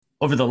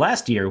Over the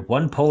last year,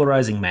 one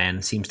polarizing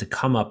man seems to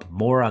come up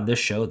more on this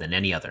show than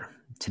any other.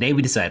 Today,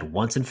 we decide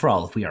once and for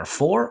all if we are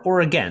for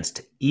or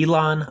against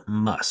Elon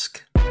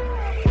Musk.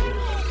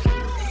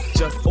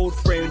 Just old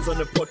friends on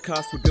the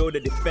podcast, we build a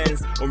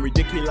defense on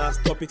ridiculous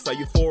topics. Are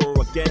you for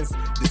or against?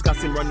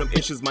 Discussing random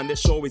issues, man, the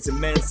show is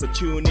immense. So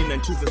tune in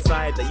and choose a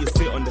side that you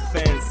sit on the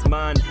fence.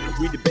 Man,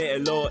 we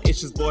debate a lot of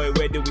issues, boy,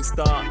 where do we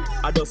start?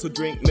 Adults who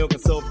drink milk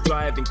and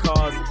self-driving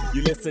cars.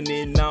 You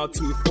listening now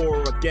to For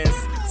or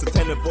Against. So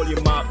turn the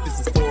volume up,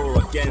 this is For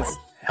or Against.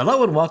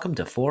 Hello and welcome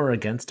to For or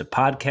Against, a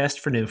podcast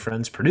for new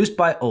friends, produced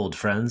by old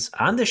friends.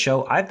 On this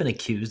show, I've been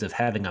accused of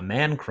having a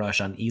man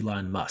crush on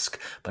Elon Musk,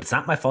 but it's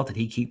not my fault that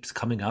he keeps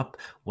coming up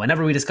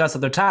whenever we discuss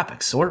other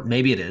topics, or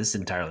maybe it is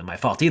entirely my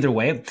fault. Either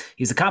way,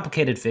 he's a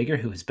complicated figure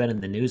who has been in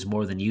the news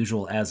more than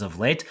usual as of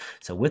late.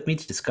 So with me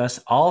to discuss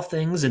all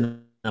things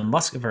in the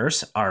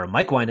Muskverse are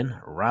Mike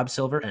Winan, Rob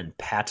Silver, and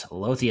Pat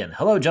Lothian.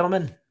 Hello,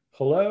 gentlemen.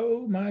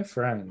 Hello, my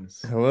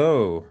friends.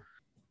 Hello.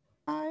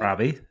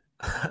 Robbie.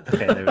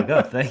 Okay, there we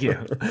go. Thank you.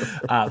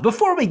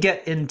 Before we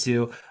get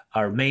into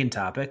our main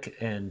topic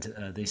and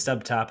the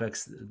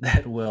subtopics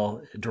that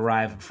will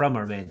derive from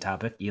our main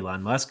topic,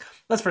 Elon Musk,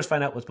 let's first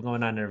find out what's been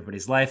going on in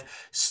everybody's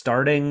life,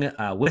 starting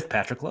with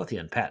Patrick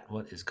Lothian. Pat,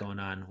 what is going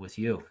on with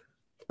you?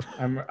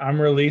 I'm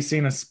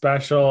releasing a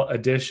special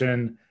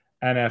edition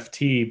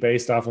NFT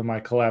based off of my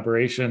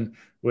collaboration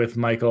with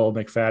Michael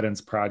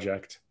McFadden's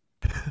project.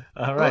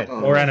 All right.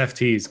 More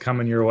NFTs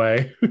coming your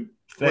way.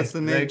 What's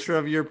the nature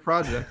of your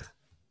project?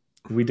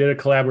 We did a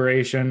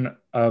collaboration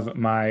of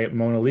my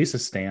Mona Lisa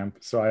stamp.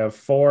 So I have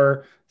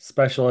 4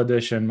 special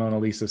edition Mona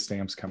Lisa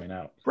stamps coming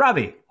out.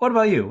 Robbie, what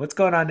about you? What's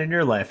going on in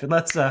your life? And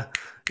let's, try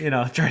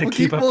to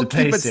keep up the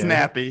pace. Keep it here.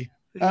 snappy.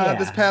 Yeah.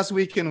 This past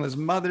weekend was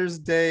Mother's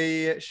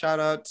Day.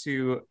 Shout out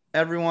to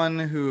everyone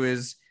who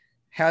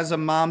has a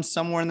mom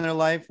somewhere in their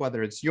life,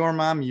 whether it's your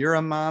mom, you're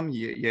a mom,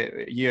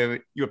 you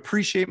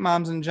appreciate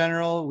moms in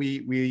general.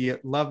 We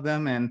love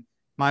them. And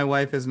my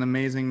wife is an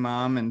amazing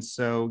mom. And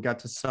so got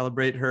to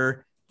celebrate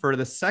her for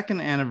the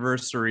 2nd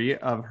anniversary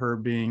of her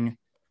being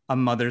a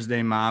Mother's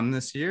Day mom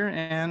this year.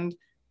 And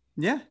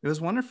yeah, it was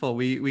wonderful.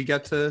 We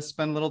got to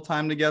spend a little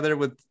time together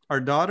with our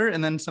daughter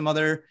and then some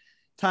other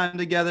time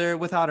together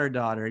without our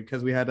daughter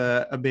because we had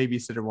a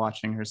babysitter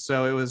watching her.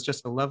 So it was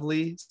just a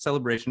lovely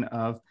celebration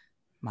of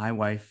my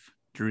wife,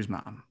 Drew's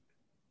mom.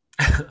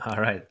 All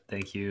right.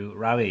 Thank you,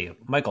 Robbie.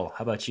 Michael,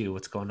 how about you?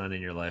 What's going on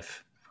in your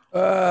life?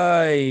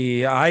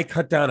 I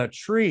cut down a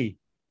tree.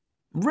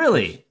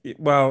 Really?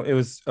 Well, it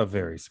was a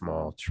very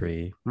small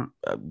tree,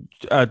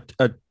 a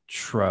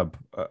shrub,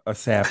 a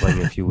sapling,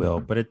 if you will.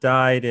 But it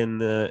died in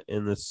the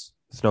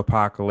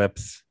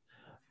snowpocalypse.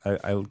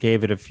 I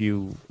gave it a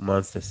few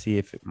months to see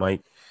if it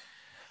might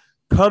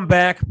come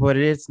back, but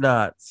it's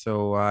not.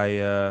 So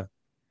I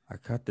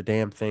cut the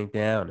damn thing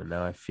down, and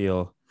now I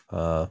feel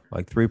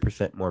like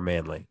 3% more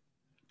manly.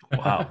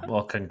 Wow.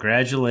 Well,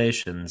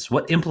 congratulations.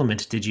 What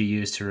implement did you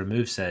use to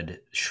remove said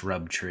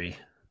shrub tree?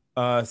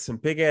 Some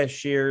big ass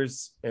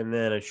shears and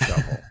then a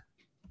shovel.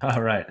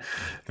 All right.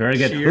 Very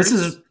good. Shears? This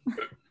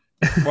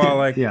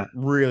is yeah.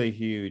 Really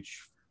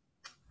huge.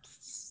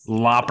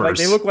 Loppers. Like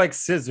they look like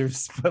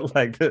scissors, but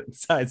like the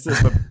size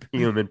of a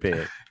human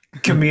being.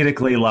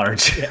 Comedically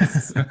large.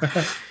 Yes.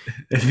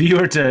 If you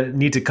were to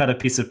need to cut a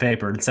piece of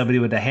paper and somebody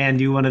would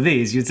hand you one of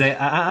these, you'd say,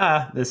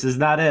 this is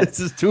not it. This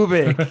is too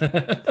big.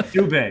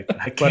 Too big.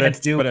 I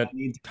can't do but it.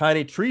 a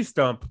tiny tree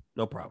stump,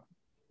 no problem.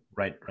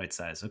 Right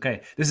size.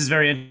 Okay. This is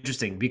very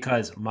interesting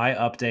because my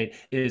update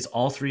is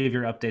all 3 of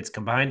your updates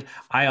combined.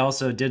 I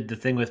also did the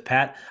thing with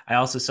Pat. I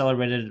also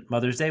celebrated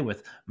Mother's Day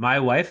with my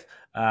wife.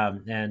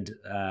 And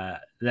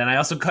then I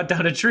also cut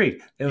down a tree.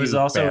 It was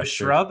also a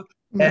shrub.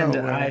 And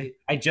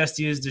I just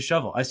used a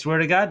shovel. I swear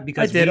to God,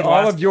 because I did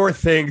all of your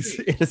things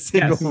in a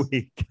single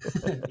week.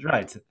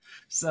 Right.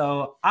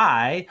 So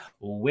I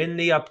win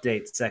the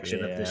update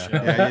section of this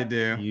show. Yeah, you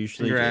do.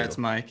 Usually Congrats,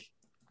 do. Mike.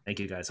 Thank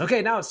you, guys.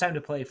 Okay, now it's time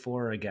to play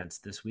For or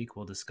Against. This week,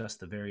 we'll discuss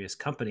the various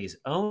companies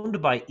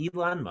owned by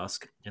Elon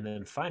Musk, and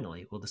then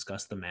finally, we'll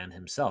discuss the man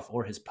himself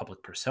or his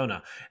public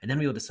persona, and then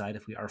we will decide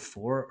if we are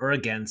for or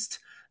against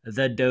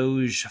the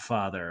Doge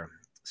Father.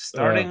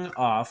 Starting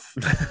off,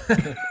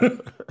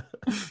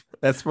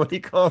 that's what he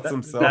calls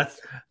himself.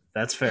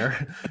 That's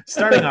fair.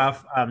 Starting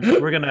off,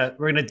 we're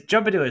gonna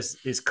jump into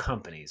his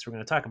companies. We're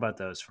gonna talk about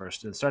those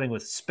first, and starting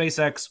with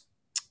SpaceX.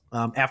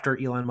 After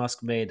Elon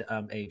Musk made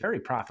a very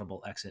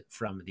profitable exit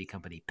from the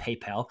company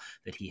PayPal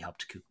that he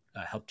helped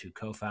to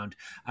co-found,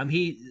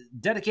 he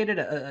dedicated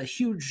a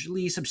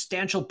hugely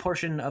substantial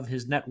portion of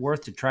his net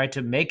worth to try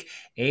to make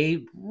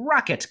a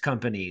rocket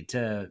company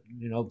to,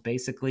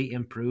 basically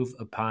improve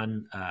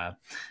upon,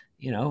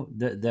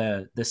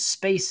 the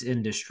space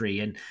industry.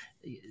 And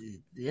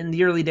in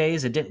the early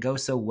days, it didn't go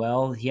so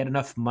well. He had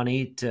enough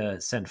money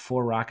to send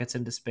 4 rockets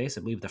into space.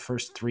 I believe the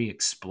first 3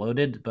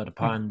 exploded, but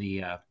upon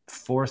the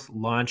 4th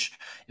launch,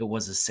 it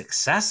was a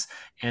success,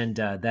 and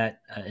that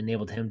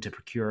enabled him to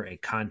procure a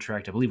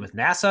contract, I believe, with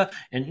NASA.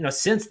 And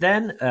since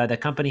then, the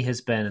company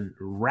has been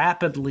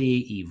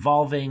rapidly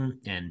evolving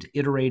and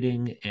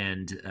iterating,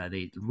 and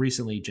they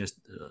recently just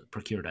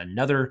procured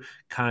another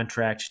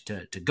contract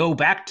to go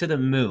back to the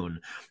moon.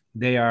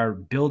 They are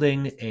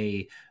building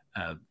a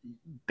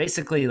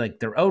basically like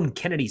their own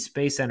Kennedy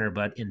Space Center,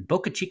 but in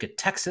Boca Chica,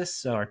 Texas.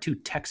 So our 2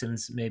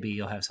 Texans, maybe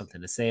you'll have something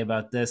to say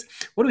about this.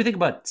 What do we think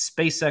about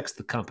SpaceX,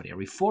 the company? Are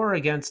we for or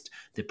against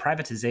the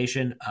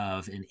privatization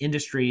of an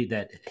industry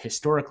that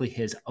historically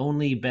has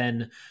only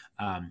been,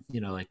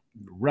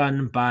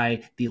 run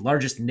by the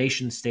largest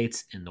nation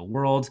states in the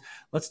world?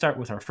 Let's start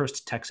with our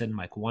first Texan,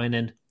 Mike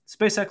Winan.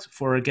 SpaceX,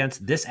 for or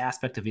against this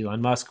aspect of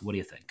Elon Musk? What do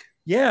you think?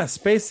 Yeah,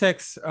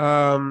 SpaceX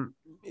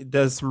it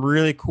does some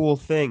really cool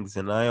things,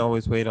 and I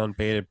always wait on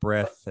bated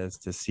breath as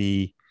to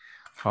see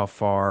how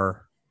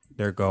far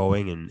they're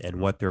going and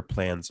what their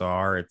plans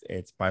are.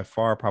 It's by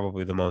far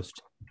probably the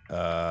most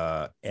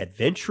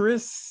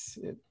adventurous,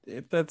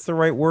 if that's the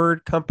right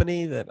word,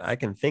 company that I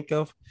can think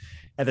of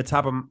at the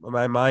top of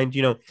my mind.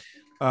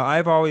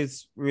 I've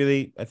always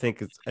really, I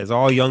think, as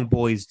all young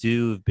boys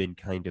do, have been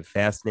kind of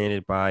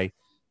fascinated by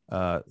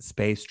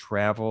space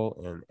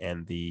travel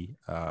and the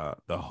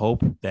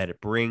hope that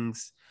it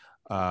brings.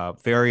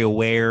 Very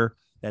aware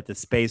that the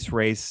space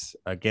race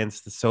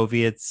against the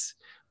Soviets,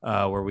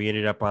 where we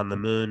ended up on the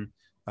moon,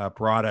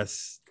 brought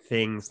us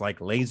things like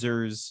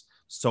lasers,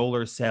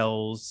 solar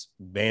cells,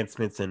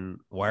 advancements in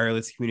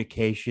wireless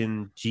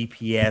communication,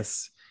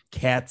 GPS,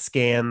 CAT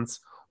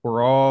scans,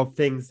 were all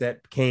things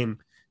that came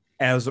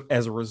as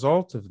a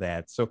result of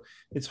that. So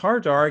it's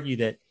hard to argue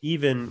that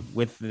even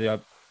with the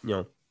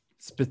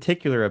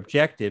particular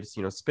objectives,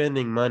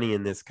 spending money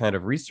in this kind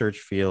of research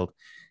field,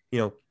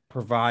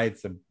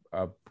 provides a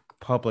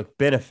public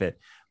benefit.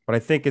 But I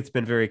think it's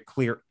been very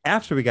clear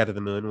after we got to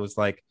the moon was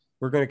like,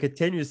 we're going to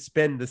continue to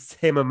spend the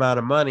same amount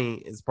of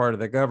money as part of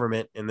the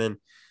government and then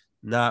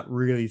not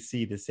really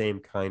see the same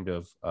kind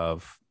of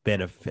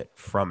benefit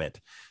from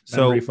it.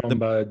 Memory foam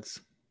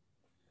buds.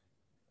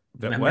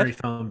 Memory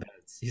foam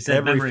beds. You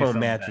said memory foam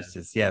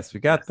mattresses. Beds. Yes, we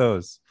got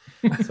those.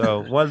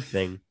 So one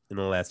thing in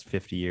the last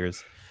 50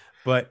 years.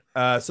 But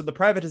so the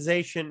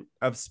privatization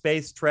of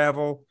space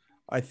travel,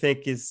 I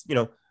think, is,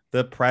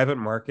 the private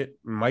market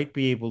might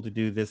be able to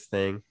do this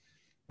thing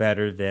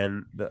better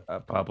than the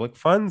public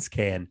funds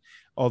can.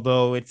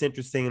 Although it's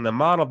interesting in the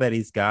model that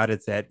he's got,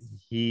 it's that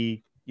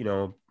he,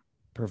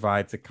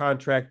 provides a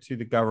contract to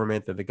the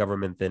government that the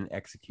government then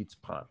executes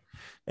upon.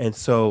 And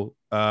so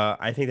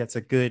I think that's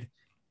a good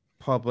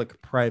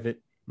public-private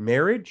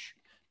marriage.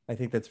 I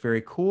think that's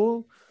very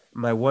cool.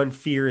 My one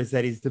fear is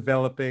that he's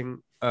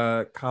developing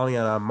a colony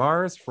on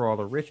Mars for all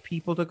the rich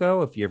people to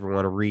go. If you ever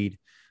want to read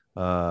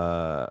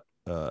The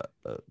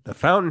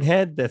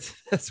Fountainhead, that's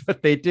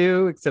what they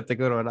do, except they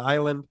go to an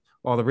island.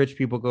 All the rich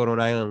people go to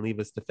an island and leave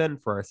us to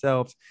fend for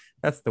ourselves.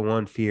 That's the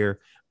one fear,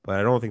 but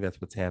I don't think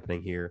that's what's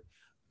happening here.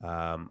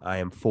 I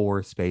am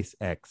for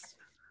SpaceX.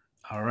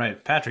 All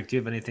right, Patrick, do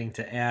you have anything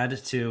to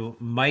add to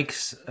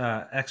Mike's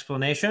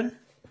explanation?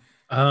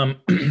 I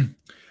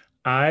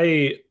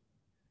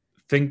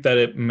think that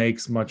it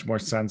makes much more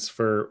sense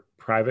for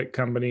private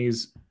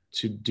companies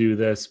to do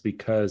this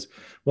because,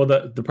 well,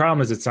 the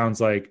problem is it sounds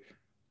like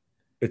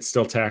it's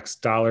still tax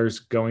dollars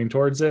going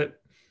towards it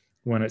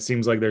when it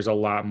seems like there's a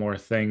lot more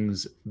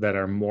things that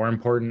are more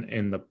important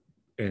in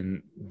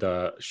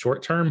the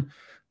short term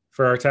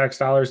for our tax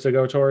dollars to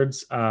go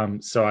towards.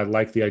 So I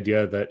like the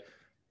idea that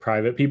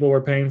private people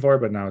were paying for it,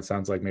 but now it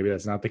sounds like maybe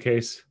that's not the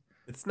case.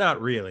 It's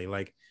not really.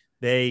 Like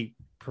they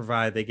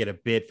get a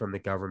bid from the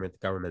government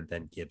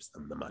then gives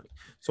them the money.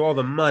 So all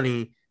the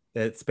money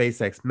that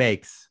SpaceX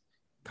makes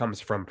comes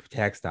from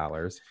tax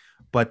dollars,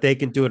 but they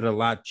can do it a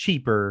lot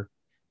cheaper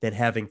than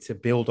having to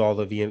build all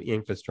of the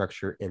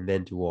infrastructure and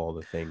then do all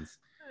the things.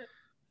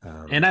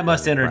 And I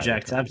must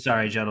interject. I'm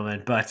sorry,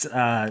 gentlemen, but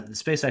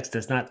SpaceX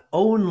does not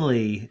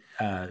only.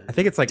 I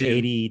think it's like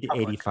 80 to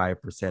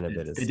 85% of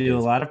it. They do a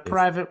lot of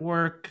private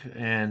work,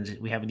 and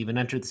we haven't even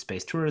entered the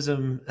space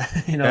tourism.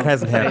 That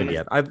hasn't happened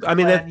yet. I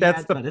mean,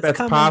 that's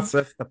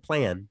the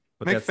plan.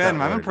 McFadden,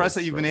 I'm impressed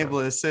that you've been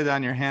able to sit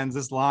on your hands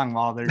this long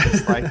while they're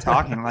just like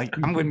talking. Like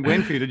I'm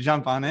waiting for you to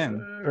jump on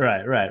in.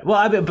 Right.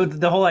 Well,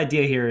 but the whole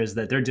idea here is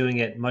that they're doing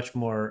it much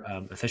more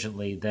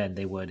efficiently than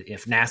they would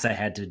if NASA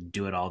had to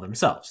do it all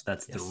themselves.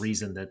 That's the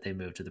reason that they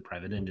moved to the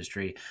private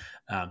industry.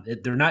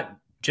 They're not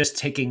just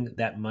taking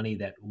that money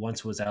that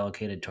once was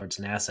allocated towards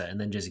NASA and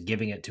then just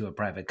giving it to a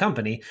private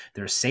company.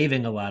 They're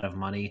saving a lot of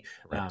money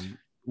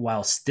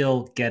while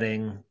still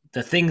getting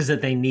the things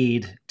that they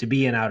need to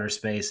be in outer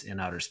space.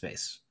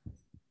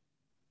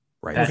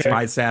 Right. Okay.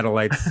 Spy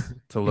satellites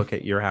to look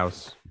at your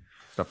house,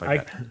 stuff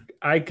like that.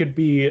 I could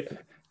be,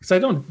 because I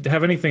don't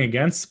have anything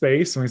against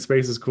space. I mean,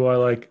 space is cool.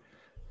 I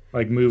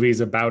like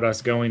movies about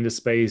us going to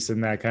space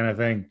and that kind of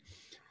thing.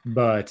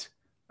 But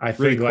I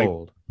think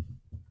cold.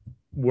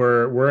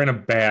 we're in a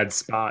bad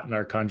spot in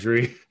our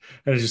country,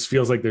 and it just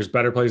feels like there's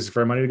better places for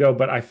our money to go.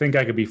 But I think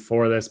I could be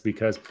for this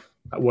because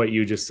what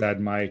you just said,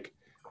 Mike,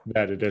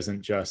 that it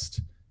isn't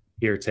just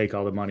here, take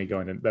all the money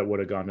that would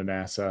have gone to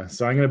NASA.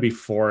 So I'm going to be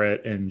for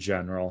it in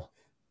general.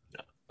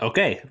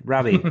 Okay,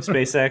 Robbie,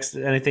 SpaceX,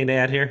 anything to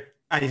add here?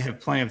 I have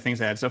plenty of things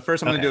to add. So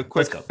first, I'm going to do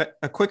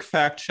a quick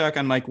fact check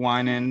on Mike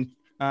Winan.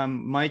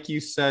 Mike, you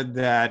said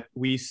that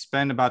we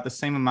spend about the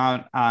same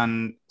amount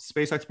on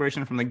space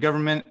exploration from the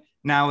government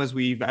now as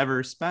we've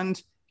ever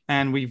spent,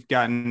 and we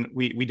don't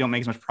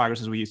make as much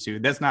progress as we used to.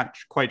 That's not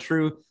quite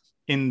true.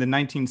 In the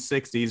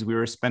 1960s, we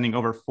were spending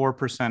over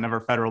 4% of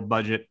our federal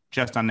budget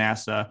just on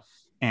NASA,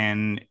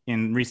 and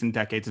in recent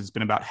decades, it's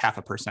been about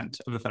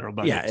 0.5% of the federal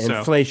budget. Yeah,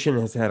 inflation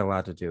has had a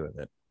lot to do with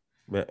it.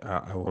 But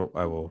I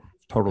will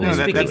totally. No,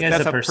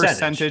 that's a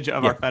percentage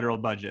of our federal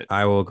budget.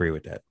 I will agree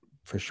with that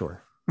for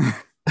sure.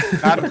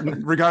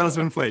 Regardless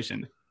of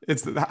inflation.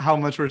 It's how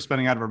much we're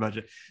spending out of our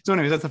budget. So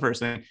anyways, that's the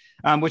first thing,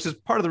 which is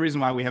part of the reason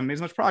why we haven't made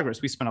as much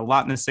progress. We spent a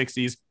lot in the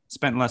 60s,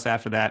 spent less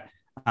after that.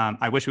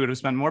 I wish we would have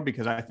spent more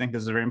because I think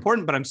this is very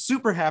important, but I'm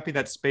super happy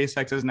that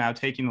SpaceX is now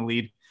taking the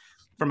lead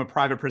from a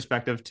private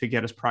perspective to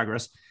get us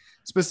progress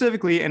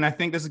specifically. And I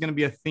think this is going to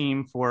be a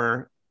theme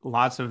for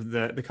lots of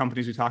the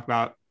companies we talk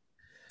about.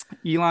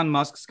 Elon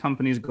Musk's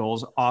company's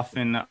goals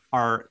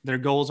their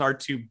goals are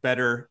to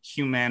better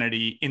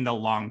humanity in the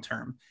long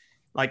term.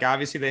 Like,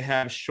 obviously they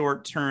have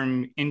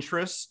short-term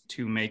interests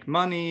to make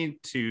money,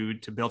 to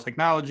build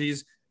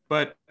technologies,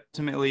 but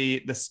ultimately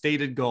the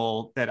stated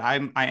goal that I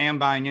am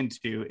buying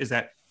into is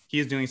that he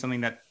is doing something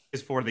that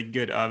is for the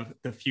good of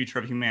the future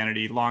of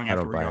humanity long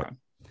after we're gone.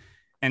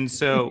 And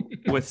so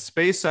with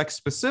SpaceX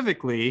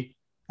specifically,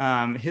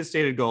 his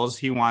stated goals,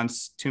 he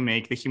wants to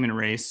make the human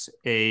race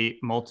a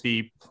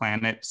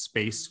multi-planet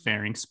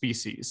spacefaring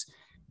species,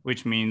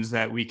 which means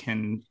that we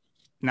can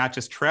not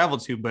just travel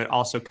to, but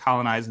also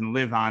colonize and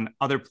live on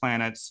other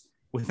planets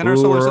within our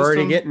solar system. We're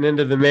already getting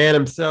into the man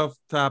himself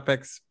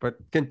topics, but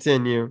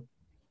continue.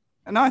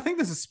 No, I think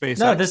this is SpaceX.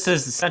 No, this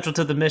is central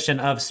to the mission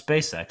of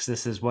SpaceX.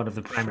 This is one of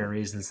the primary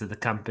reasons that the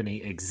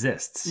company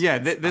exists. Yeah,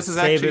 this is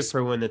save actually it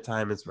for when the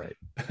time is right.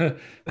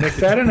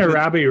 McFadden or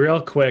Robbie, real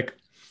quick,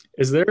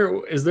 is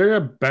there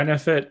a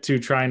benefit to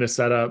trying to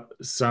set up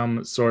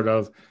some sort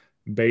of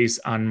base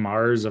on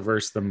Mars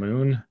versus the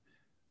moon?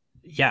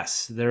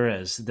 Yes, there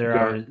is. There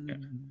are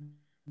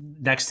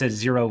next to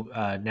zero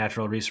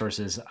natural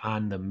resources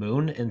on the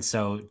moon, and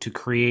so to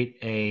create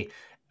a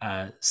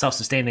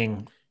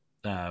self-sustaining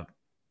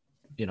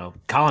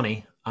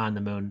colony on the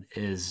moon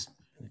is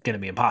going to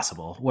be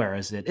impossible,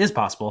 whereas it is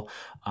possible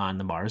on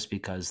the Mars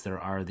because there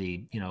are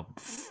the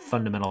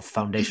fundamental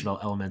foundational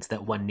elements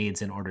that one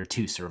needs in order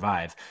to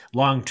survive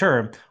long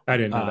term. I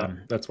didn't know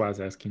that. That's why I was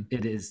asking.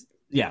 It is.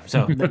 Yeah,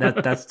 so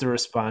that's the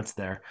response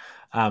there.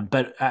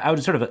 But I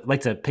would sort of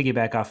like to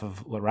piggyback off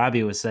of what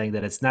Robbie was saying,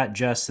 that it's not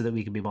just so that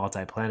we can be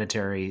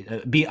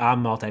multiplanetary, be a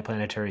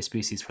multiplanetary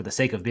species for the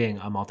sake of being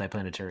a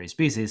multiplanetary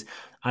species.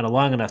 On a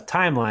long enough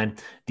timeline,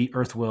 the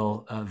Earth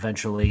will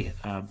eventually,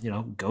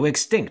 go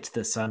extinct.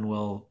 The sun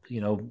will,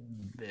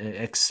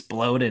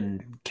 explode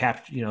and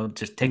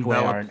just take away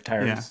our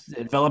entire,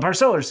 envelop our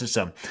solar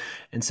system.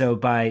 And so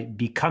by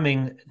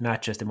becoming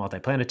not just a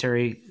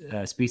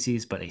multiplanetary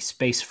species, but a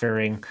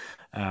spacefaring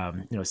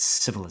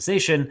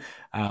civilization,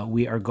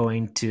 we are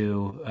going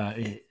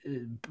to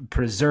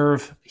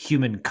preserve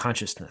human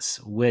consciousness,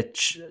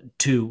 which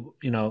to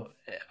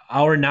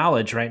our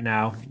knowledge right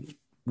now,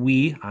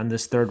 we on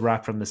this third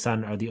rock from the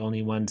sun are the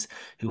only ones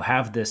who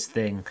have this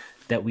thing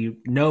that we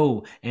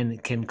know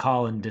and can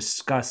call and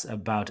discuss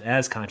about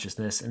as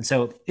consciousness. And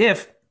so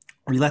if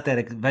we let that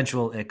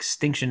eventual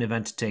extinction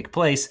event take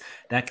place,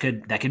 that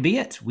could be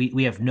it.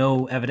 We have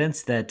no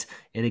evidence that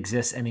it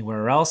exists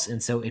anywhere else,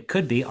 and so it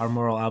could be our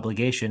moral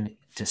obligation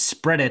to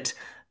spread it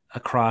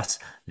across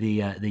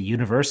the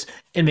universe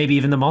and maybe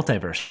even the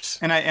multiverse.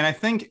 And I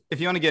think if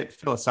you want to get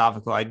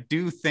philosophical, I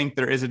do think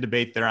there is a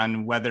debate there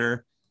on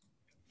whether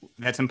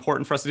that's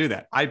important for us to do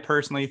that. I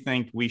personally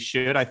think we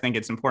should. I think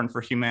it's important for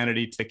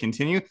humanity to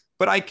continue,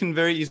 but I can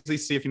very easily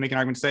see if you make an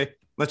argument to say,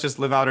 let's just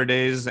live out our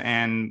days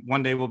and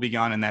one day we'll be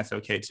gone and that's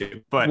okay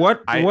too. But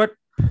what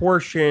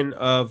portion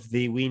of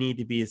the we need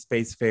to be a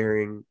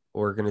spacefaring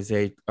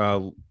organization,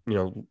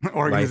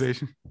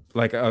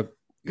 like a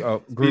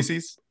group,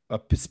 a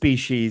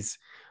species,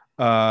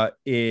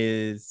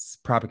 is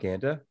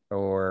propaganda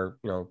or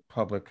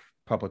public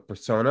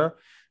persona?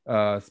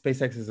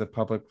 SpaceX is a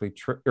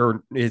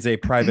is a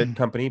private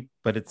company,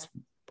 but it's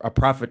a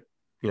profit.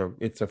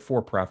 It's a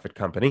for-profit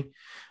company.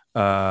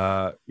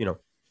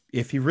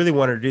 If he really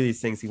wanted to do these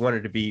things, he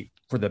wanted to be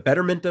for the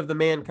betterment of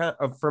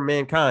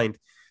mankind.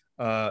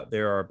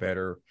 There are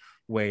better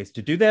ways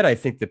to do that. I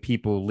think the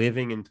people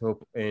living in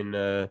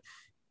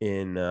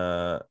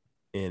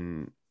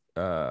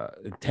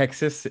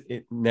Texas,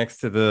 next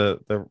to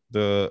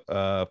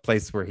the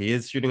place where he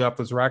is shooting off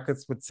those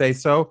rockets, would say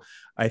so.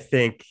 I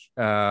think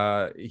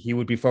he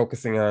would be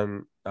focusing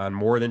on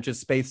more than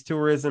just space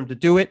tourism to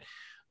do it.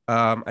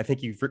 I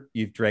think you've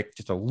drank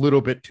just a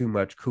little bit too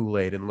much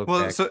Kool-Aid and look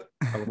back.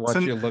 I would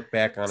want you to look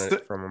back on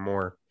it from a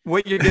more.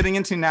 What you're getting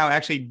into now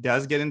actually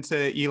does get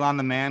into Elon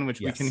the man, which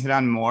we can hit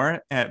on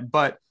more.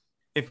 But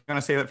if I'm going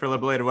to save it for a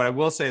little bit later, what I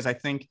will say is I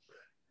think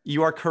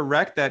you are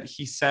correct that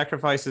he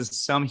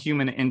sacrifices some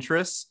human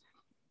interests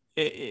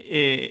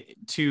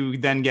to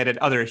then get at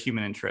other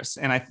human interests.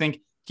 And I think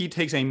he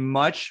takes a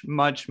much,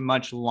 much,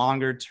 much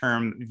longer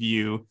term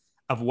view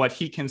of what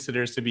he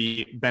considers to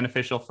be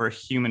beneficial for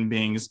human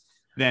beings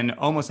than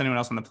almost anyone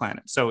else on the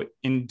planet. So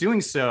in doing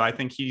so, I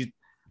think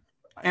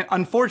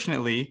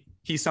unfortunately,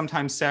 he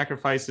sometimes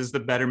sacrifices the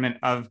betterment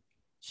of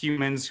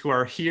humans who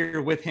are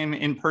here with him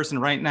in person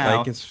right now.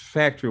 Like his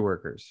factory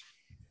workers.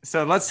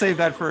 So let's save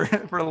that for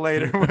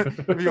later.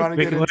 If you want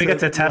to when we get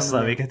to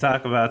Tesla, we can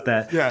talk about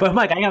that. Yeah. But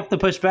Mike, I have to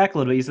push back a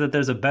little bit. You said that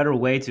there's a better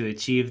way to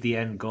achieve the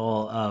end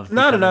goal of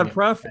not a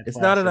nonprofit. It's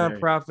not a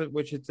nonprofit,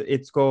 which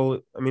its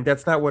goal. I mean,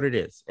 that's not what it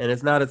is, and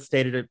it's not a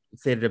stated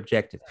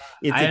objective.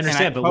 I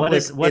understand, but what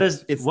is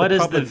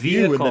the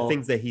vehicle and the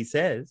things that he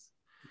says?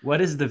 What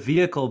is the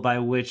vehicle by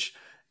which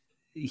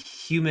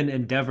human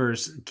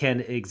endeavors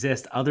can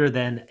exist other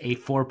than a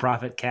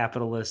for-profit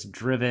capitalist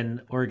driven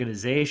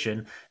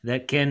organization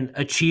that can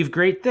achieve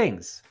great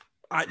things?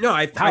 I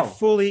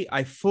fully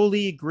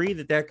agree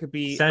that could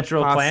be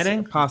central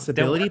planning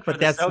possibility,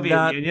 but that's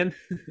not Union.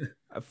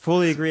 I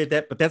fully agree with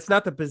that, but that's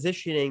not the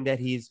positioning that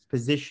he's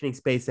positioning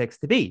SpaceX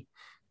to be.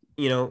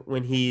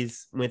 When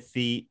he's with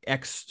the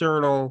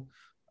external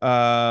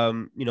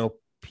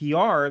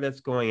PR that's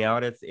going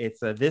out,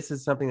 this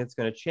is something that's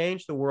going to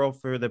change the world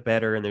for the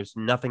better, and there's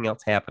nothing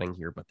else happening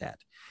here but that.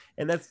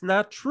 And that's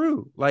not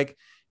true. Like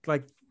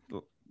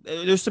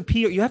there's some PR.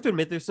 You have to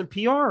admit there's some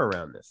PR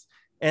around this,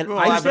 and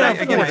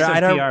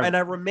I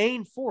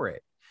remain for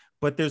it.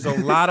 But there's a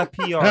lot of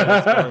PR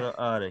that's going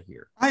on in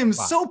here. I am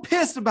so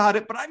pissed about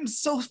it, but I'm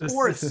so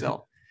for it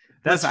still.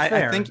 That's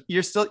fair. I think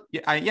you're still,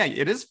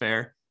 it is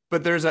fair.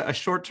 But there's a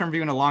short-term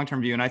view and a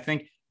long-term view, and I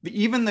think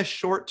even the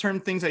short-term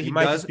things that he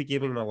might does, just be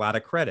giving him a lot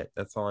of credit.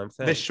 That's all I'm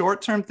saying. The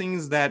short-term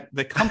things that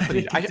the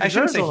company, I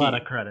shouldn't say a lot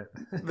of credit.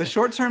 The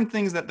short-term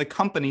things that the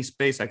company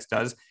SpaceX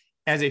does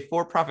as a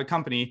for-profit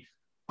company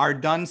are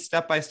done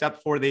step by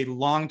step for the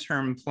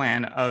long-term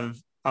plan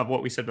of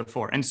what we said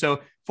before. And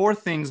so for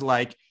things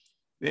like,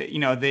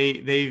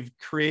 they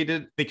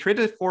created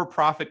a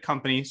for-profit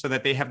company so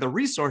that they have the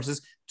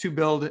resources to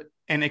build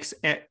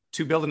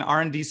an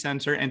R&D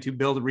center and to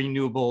build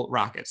renewable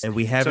rockets. And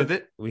we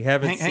haven't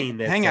seen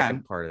that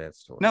second part of that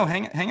story. No,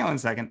 hang on a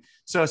second.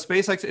 So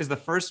SpaceX is the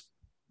first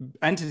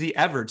entity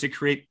ever to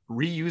create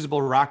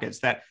reusable rockets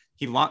that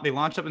they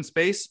launched up in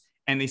space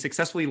and they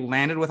successfully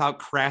landed without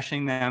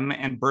crashing them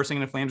and bursting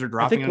into flames or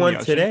dropping into the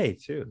ocean. Today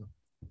too.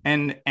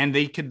 And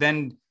they could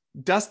then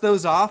dust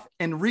those off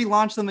and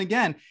relaunch them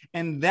again.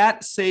 And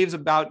that saves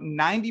about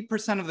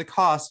 90% of the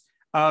cost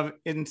of,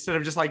 instead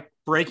of just like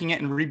breaking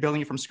it and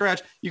rebuilding it from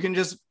scratch, you can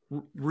just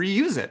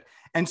reuse it.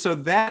 And so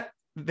that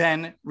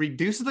then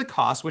reduces the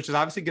cost, which is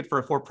obviously good for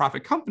a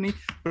for-profit company,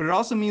 but it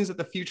also means that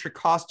the future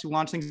cost to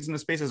launch things into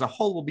space as a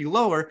whole will be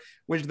lower,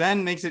 which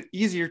then makes it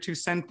easier to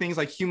send things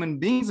like human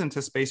beings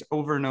into space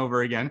over and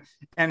over again.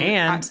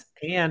 And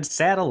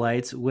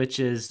satellites, which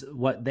is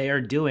what they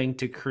are doing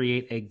to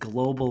create a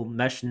global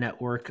mesh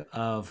network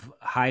of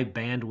high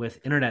bandwidth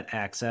internet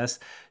access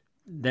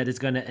that is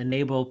going to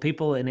enable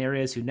people in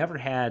areas who never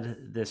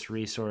had this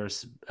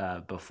resource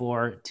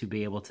before to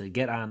be able to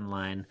get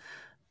online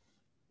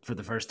for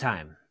the first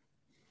time.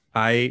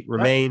 I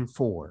remain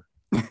for.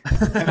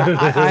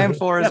 I am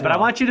for as well. But I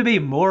want you to be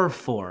more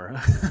for.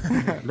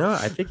 No,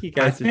 I think you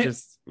guys are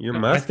just your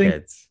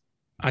muskheads.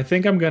 I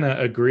think I'm gonna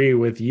agree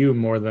with you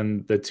more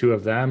than the two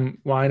of them,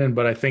 Wynan,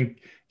 but I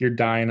think you're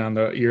dying on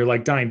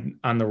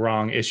the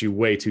wrong issue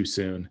way too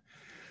soon.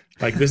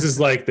 Like this is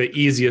like the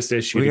easiest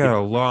issue. We got a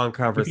long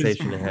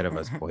conversation ahead of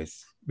us,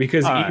 boys.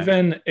 Because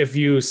even if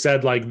you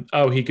said like,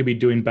 oh, he could be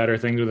doing better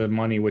things with the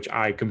money, which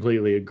I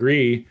completely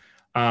agree.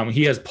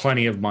 He has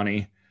plenty of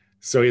money,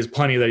 so he has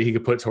plenty that he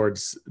could put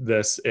towards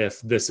this if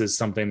this is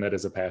something that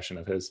is a passion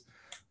of his.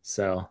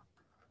 So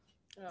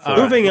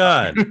moving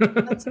on.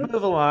 Let's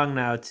move along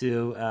now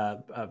to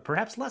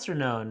perhaps lesser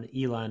known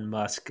Elon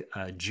Musk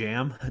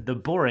jam, The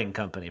Boring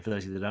Company. For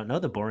those of you that don't know,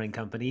 The Boring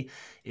Company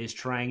is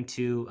trying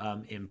to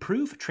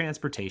improve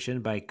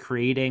transportation by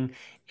creating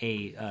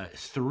a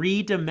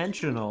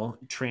three-dimensional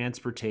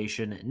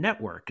transportation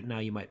network. Now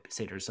you might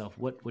say to yourself,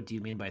 what do you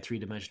mean by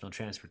three-dimensional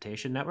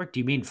transportation network? Do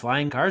you mean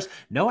flying cars?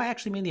 No, I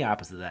actually mean the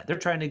opposite of that. They're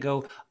trying to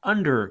go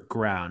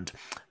underground.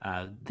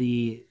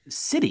 The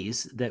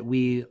cities that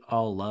we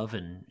all love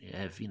and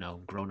have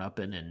grown up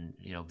in and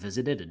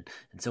visited and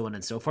so on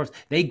and so forth,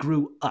 they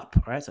grew up,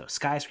 right? So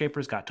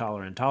skyscrapers got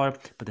taller and taller,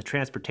 but the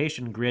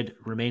transportation grid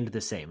remained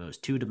the same. It was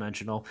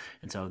two-dimensional,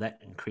 and so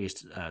that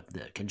increased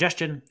the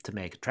congestion to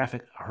make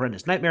traffic a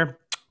horrendous nightmare.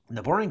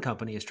 The Boring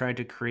Company is trying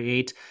to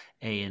create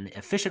an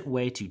efficient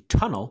way to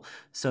tunnel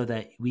so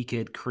that we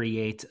could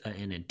create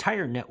an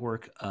entire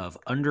network of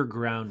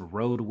underground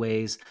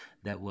roadways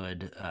that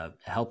would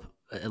help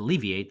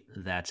alleviate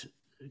that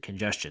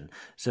congestion.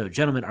 So,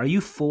 gentlemen, are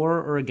you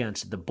for or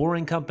against the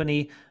Boring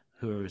Company,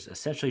 who is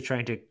essentially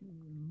trying to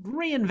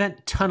reinvent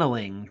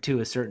tunneling to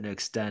a certain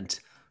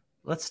extent?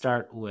 Let's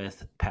start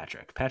with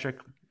Patrick. Patrick,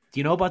 do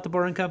you know about the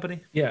Boring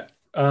Company? Yeah.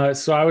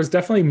 So I was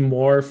definitely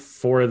more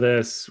for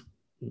this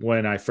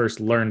when I first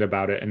learned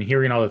about it and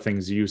hearing all the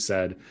things you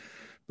said.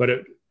 But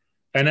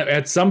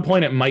at some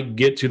point, it might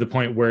get to the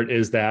point where it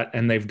is that,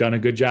 and they've done a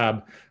good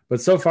job.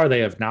 But so far, they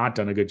have not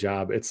done a good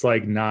job. It's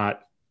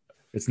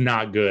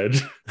not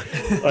good.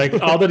 Like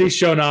all that he's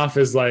shown off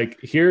is like,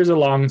 here's a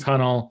long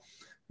tunnel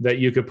that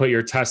you could put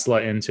your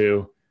Tesla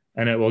into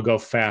and it will go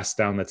fast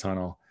down the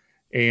tunnel.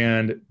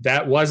 And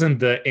that wasn't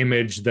the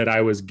image that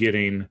I was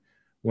getting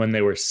when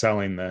they were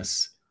selling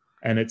this.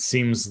 And it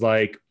seems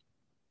like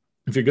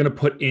if you're going to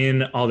put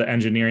in all the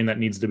engineering that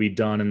needs to be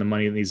done and the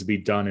money that needs to be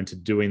done into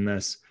doing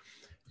this,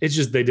 it's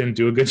just they didn't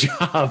do a good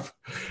job.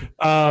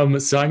 So I'm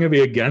going to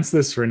be against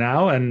this for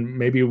now. And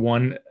maybe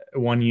one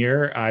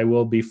year I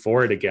will be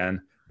for it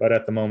again. But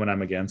at the moment,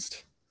 I'm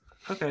against.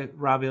 Okay,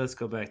 Robbie, let's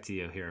go back to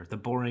you here. The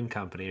Boring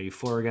Company. Are you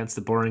for or against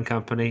the Boring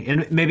Company?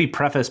 And maybe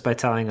preface by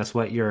telling us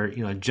what your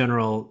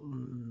general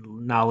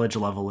knowledge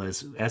level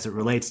is as it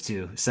relates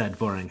to said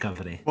Boring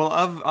Company. Well,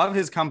 of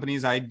his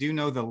companies, I do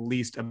know the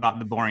least about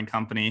the Boring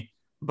Company,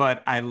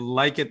 but I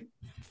like it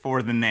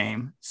for the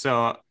name.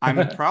 So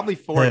I'm probably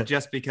for it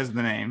just because of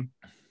the name.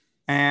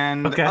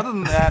 And other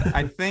than that,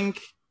 I think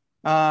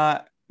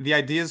the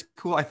idea is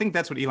cool. I think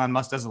that's what Elon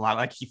Musk does a lot.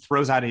 Like he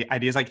throws out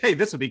ideas like, hey,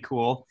 this would be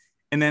cool.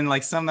 And then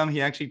like some of them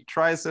he actually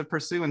tries to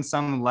pursue and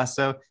some less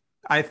so.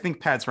 I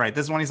think Pat's right.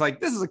 This one he's like,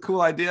 this is a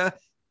cool idea.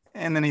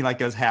 And then he like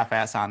goes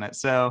half-ass on it.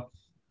 So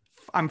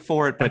I'm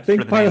for it. But I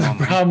think part of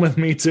the problem with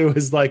me too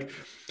is like,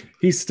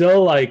 he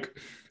still like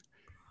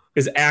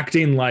is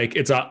acting like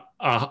it's a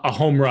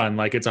home run.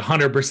 Like it's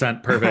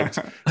 100% perfect.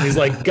 He's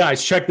like,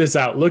 guys, check this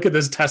out. Look at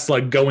this Tesla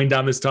going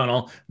down this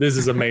tunnel. This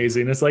is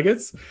amazing. It's like,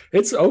 it's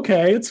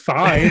okay. It's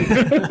fine.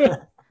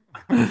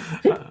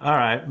 All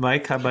right,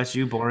 Mike, how about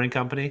you? Boring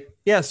Company?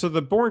 Yeah. So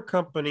the Boring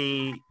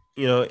Company,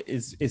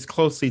 is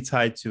closely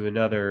tied to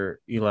another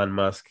Elon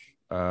Musk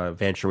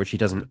venture, which he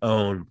doesn't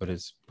own, but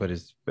is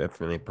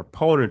definitely a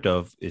proponent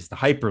of, is the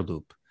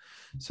Hyperloop.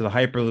 So the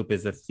Hyperloop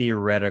is a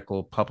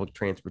theoretical public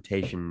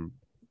transportation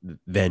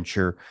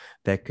venture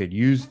that could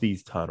use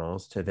these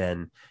tunnels to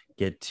then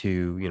get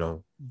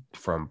to,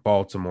 from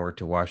Baltimore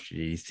to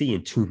Washington, D.C.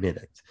 in 2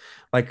 minutes.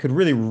 Like could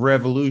really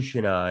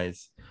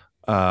revolutionize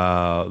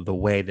the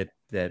way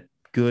that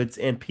goods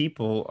and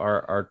people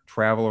are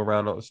travel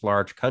around this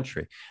large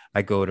country.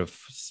 I go to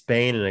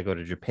Spain and I go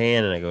to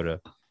Japan and I go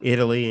to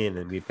Italy, and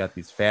then we've got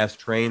these fast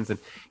trains, and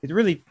it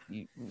really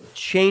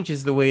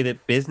changes the way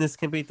that business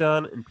can be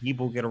done and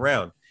people get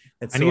around.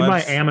 And so I need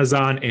my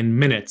Amazon in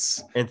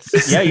minutes. And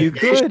yeah, you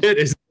could. Shit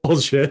is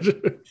bullshit.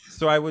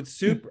 So I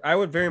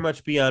would very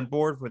much be on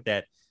board with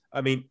that.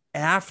 I mean,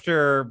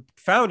 after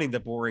founding the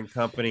Boring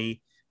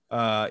Company,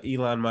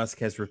 Elon Musk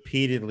has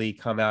repeatedly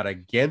come out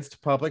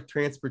against public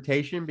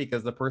transportation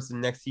because the person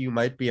next to you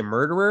might be a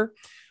murderer.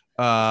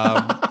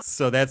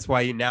 So that's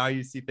why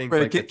you see things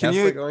like the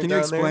Tesla going down there. Can you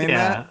explain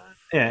that?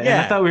 Yeah. And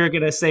I thought we were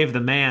going to save the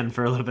man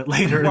for a little bit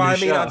later. Well, in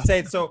the show. I'm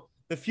saying so.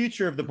 The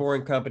future of the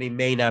Boring Company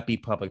may not be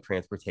public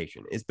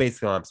transportation. Is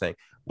basically what I'm saying.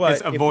 But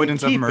it's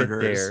avoidance of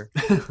murders.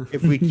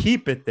 If we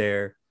keep it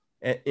there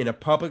in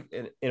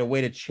a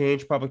way to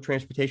change public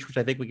transportation, which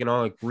I think we can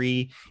all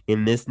agree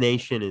in this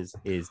nation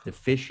is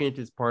deficient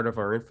as part of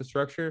our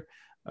infrastructure.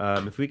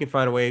 If we can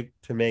find a way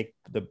to make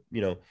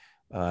the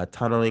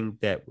tunneling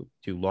that would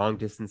do long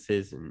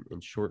distances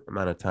in short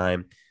amount of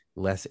time,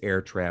 less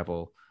air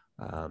travel,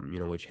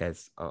 which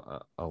has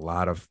a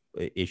lot of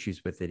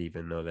issues with it,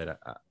 even though that,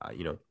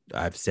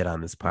 I've said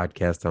on this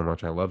podcast how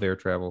much I love air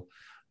travel.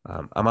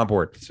 I'm on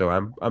board. So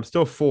I'm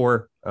still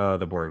for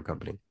the Boring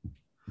Company.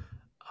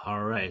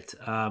 All right.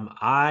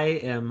 I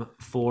am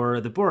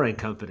for the Boring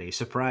Company.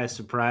 Surprise,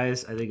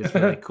 surprise. I think it's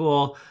really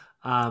cool.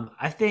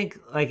 I think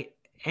like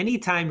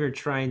anytime you're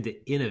trying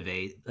to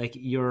innovate, like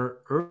your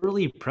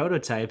early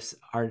prototypes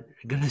are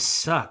going to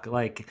suck.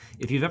 Like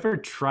if you've ever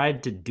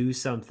tried to do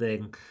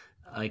something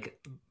like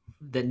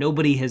that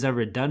nobody has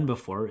ever done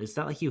before, it's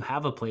not like you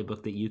have a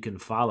playbook that you can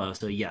follow.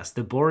 So yes,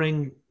 the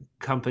Boring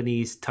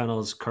Company's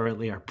tunnels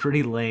currently are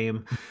pretty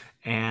lame,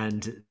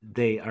 and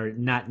they are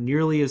not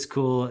nearly as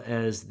cool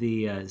as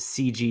the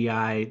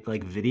CGI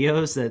like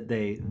videos that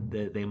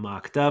they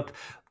mocked up.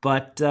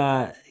 But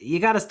you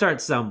got to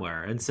start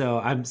somewhere, and so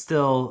I'm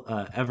still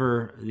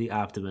ever the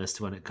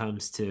optimist when it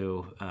comes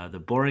to the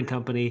Boring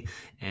Company,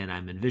 and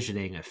I'm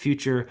envisioning a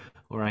future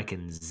where I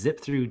can zip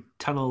through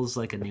tunnels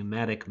like a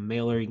pneumatic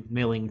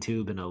mailing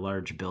tube in a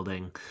large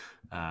building.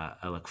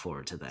 I look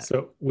forward to that.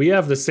 So we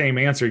have the same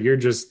answer. You're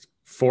just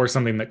for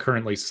something that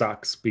currently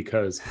sucks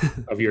because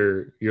of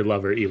your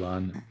lover,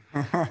 Elon.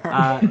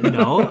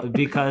 No,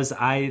 because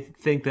I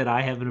think that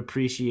I have an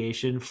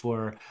appreciation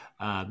for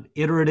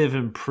iterative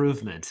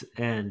improvement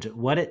and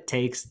what it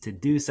takes to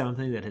do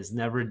something that has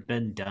never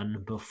been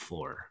done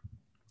before.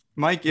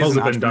 Mike is Those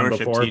an have been done entrepreneurship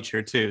before.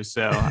 teacher too,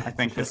 so I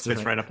think this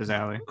fits right up his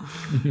alley.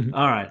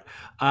 All right.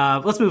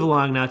 Let's move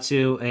along now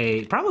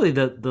to probably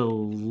the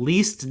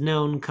least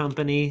known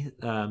company,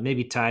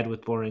 maybe tied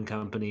with Boring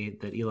Company,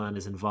 that Elon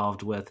is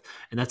involved with,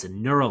 and that's a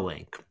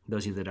Neuralink.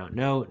 Those of you that don't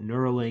know,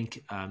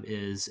 Neuralink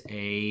is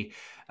a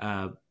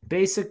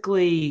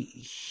basically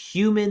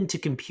human to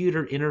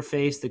computer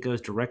interface that goes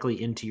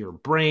directly into your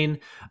brain.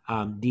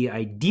 The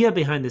idea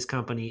behind this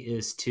company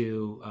is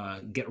to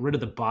get rid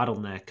of the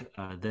bottleneck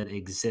that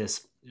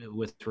exists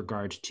with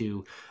regard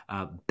to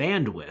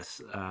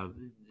bandwidth,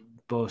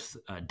 both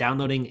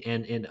downloading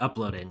and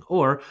uploading,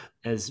 or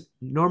as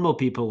normal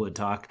people would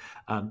talk,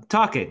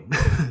 talking.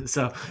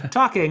 So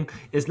talking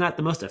is not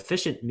the most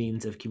efficient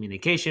means of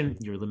communication.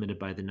 You're limited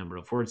by the number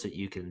of words that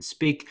you can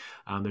speak.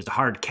 There's a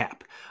hard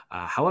cap.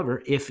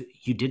 However, if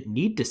you didn't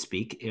need to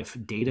speak, if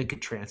data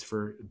could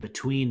transfer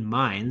between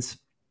minds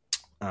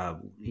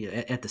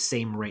at the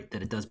same rate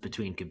that it does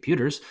between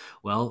computers,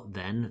 well,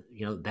 then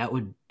that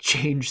would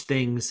change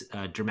things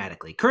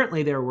dramatically.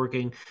 Currently, they're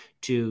working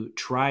to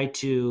try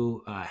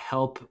to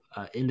help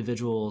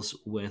individuals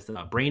with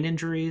brain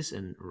injuries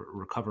and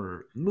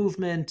recover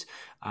movement.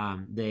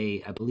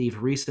 They, I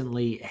believe,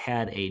 recently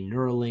had a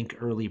Neuralink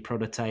early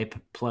prototype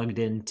plugged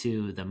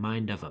into the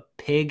mind of a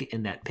pig,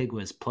 and that pig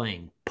was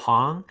playing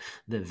Pong,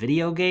 the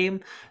video game.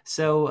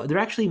 So they're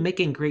actually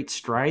making great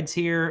strides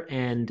here,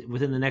 and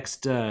within the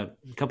next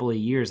couple of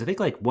years, I think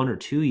like 1 or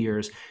 2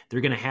 years,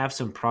 they're going to have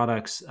some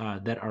products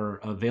that are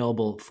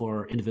available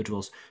for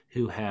individuals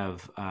who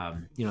have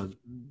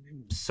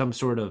some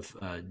sort of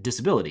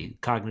disability,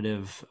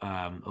 cognitive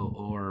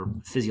or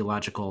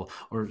physiological,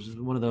 or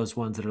one of those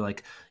ones that are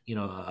like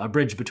a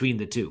bridge between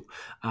the two,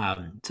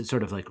 to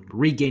sort of like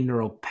regain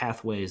neural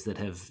pathways that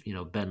have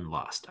been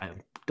lost. I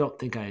don't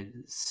think I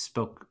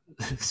spoke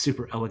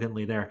super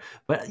elegantly there,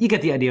 but you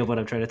get the idea of what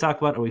I'm trying to talk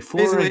about. Are we for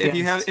or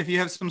Basically, against? if you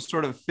have some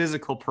sort of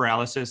physical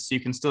paralysis, you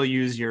can still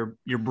use your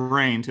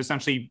brain to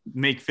essentially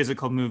make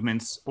physical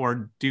movements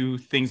or do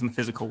things in the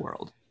physical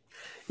world.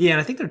 Yeah,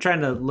 and I think they're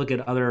trying to look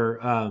at other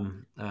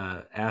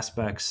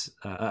aspects,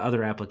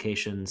 other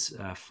applications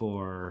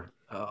for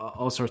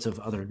all sorts of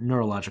other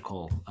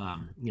neurological,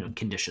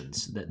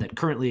 conditions that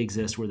currently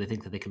exist, where they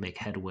think that they can make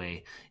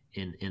headway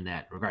in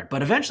that regard.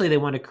 But eventually, they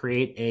want to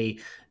create a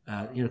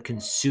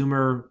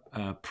consumer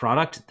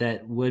product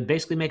that would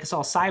basically make us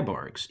all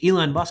cyborgs.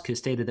 Elon Musk has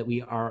stated that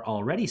we are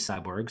already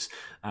cyborgs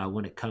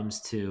when it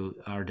comes to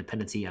our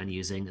dependency on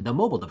using the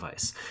mobile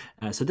device.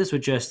 So this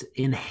would just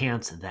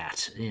enhance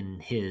that in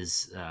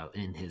his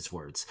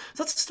words.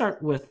 So let's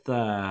start with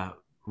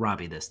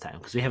Robbie this time,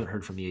 because we haven't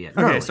heard from you yet.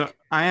 Okay, Neuralink. so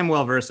I am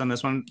well versed on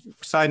this one.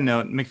 Side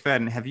note,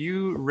 McFadden, have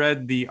you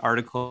read the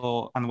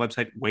article on the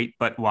website Wait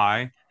But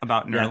Why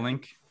about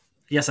Neuralink?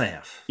 Yes, I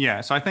have.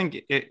 Yeah, so I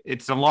think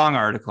it's a long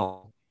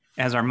article,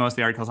 as are most of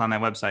the articles on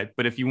that website.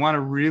 But if you want a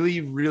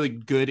really, really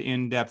good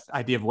in-depth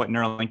idea of what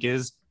Neuralink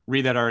is,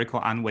 read that article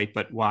on Wait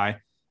But Why.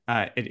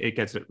 It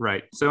gets it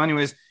right. So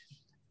anyways,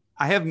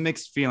 I have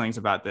mixed feelings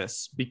about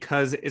this,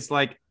 because it's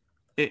like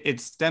it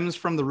stems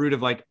from the root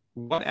of like,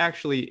 what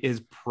actually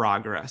is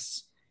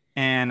progress?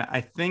 And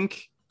I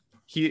think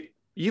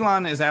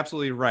Elon is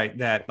absolutely right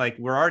that like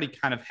we're already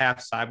kind of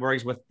half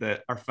cyborgs with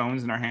our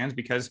phones in our hands,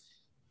 because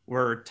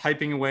we're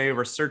typing away,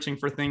 we're searching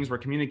for things, we're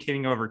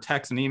communicating over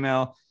text and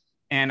email,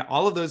 and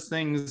all of those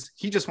things.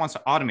 He just wants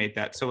to automate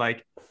that. So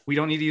like, we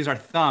don't need to use our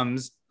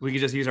thumbs. We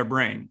can just use our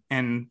brain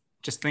and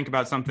just think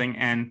about something,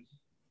 and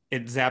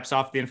it zaps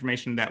off the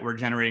information that we're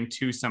generating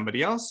to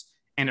somebody else,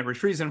 and it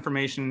retrieves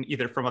information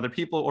either from other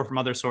people or from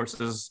other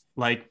sources,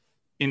 like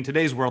in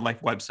today's world,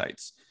 like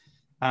websites.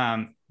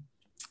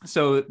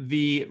 So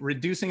the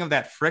reducing of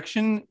that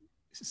friction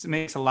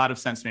makes a lot of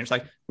sense to me. It's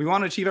like, we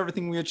want to achieve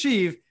everything we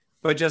achieve,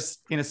 but just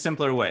in a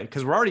simpler way,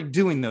 because we're already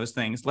doing those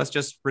things. Let's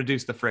just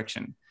reduce the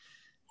friction.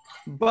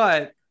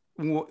 But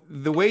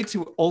the way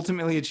to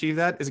ultimately achieve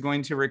that is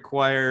going to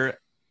require,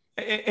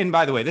 and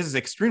by the way, this is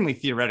extremely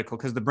theoretical,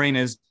 because the brain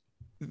is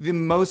the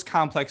most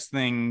complex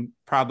thing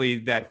probably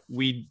that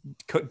we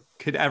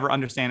could ever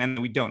understand, and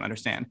we don't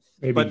understand.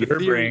 Maybe but your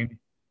brain.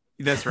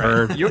 That's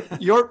right.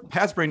 Your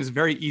Pat's brain is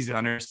very easy to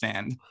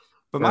understand,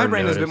 but my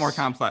brain is a bit more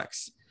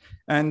complex.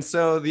 And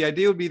so the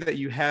idea would be that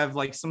you have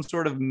like some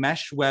sort of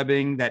mesh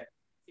webbing that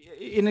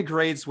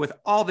integrates with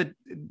all the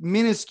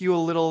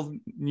minuscule little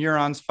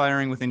neurons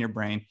firing within your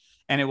brain,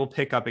 and it will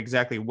pick up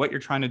exactly what you're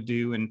trying to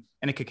do, and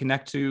it could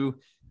connect to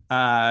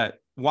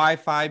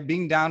Wi-Fi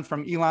being down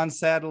from Elon's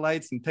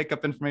satellites and pick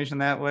up information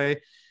that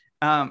way.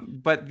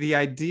 But the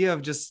idea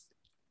of just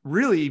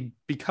really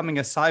becoming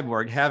a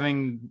cyborg,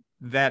 having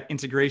that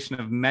integration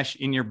of mesh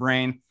in your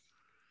brain,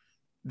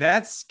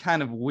 that's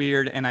kind of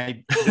weird.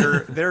 And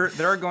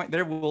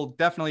there will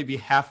definitely be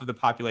half of the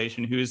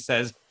population who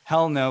says,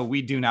 hell no,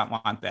 we do not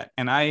want that.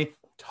 And I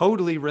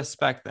totally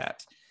respect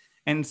that.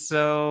 And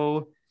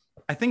so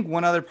I think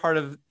one other part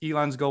of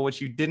Elon's goal, which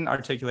you didn't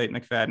articulate,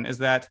 McFadden, is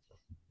that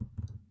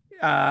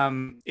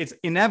it's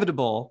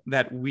inevitable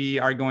that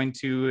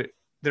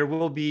there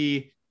will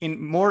be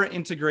more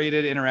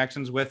integrated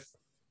interactions with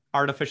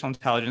artificial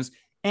intelligence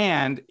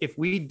And if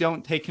we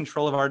don't take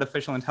control of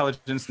artificial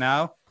intelligence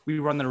now, we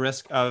run the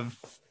risk of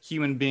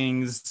human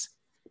beings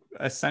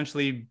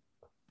essentially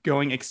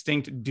going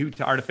extinct due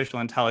to artificial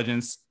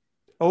intelligence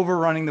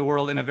overrunning the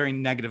world in a very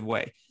negative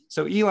way.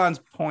 So Elon's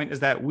point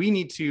is that we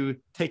need to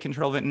take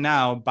control of it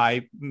now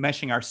by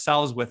meshing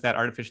ourselves with that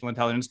artificial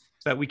intelligence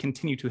so that we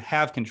continue to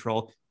have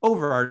control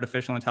over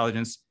artificial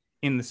intelligence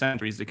in the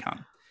centuries to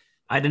come.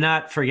 I did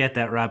not forget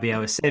that, Robbie. I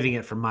was saving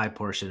it for my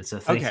portion, so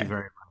thank you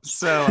very much.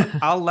 So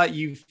I'll let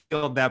you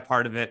field that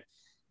part of it.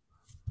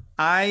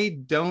 I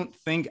don't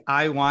think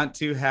I want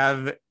to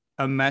have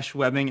a mesh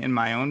webbing in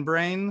my own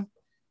brain.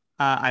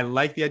 I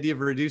like the idea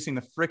of reducing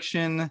the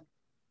friction.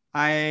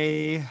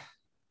 If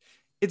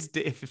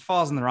it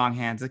falls in the wrong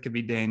hands, it could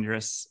be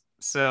dangerous.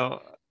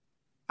 So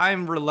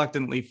I'm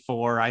reluctantly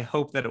for. I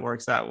hope that it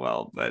works out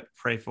well, but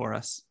pray for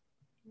us.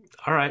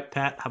 All right,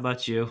 Pat, how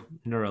about you?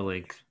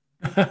 Neuralink.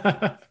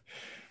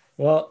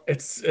 Well,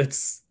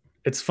 it's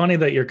funny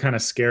that you're kind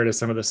of scared of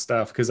some of this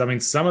stuff, because I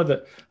mean,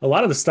 a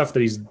lot of the stuff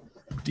that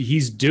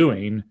he's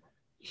doing,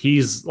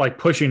 he's like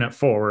pushing it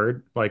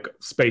forward, like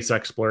space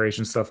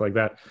exploration, stuff like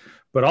that.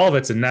 But all of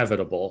it's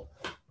inevitable.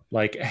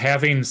 Like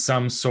having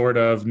some sort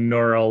of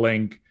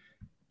Neuralink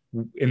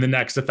in the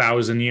next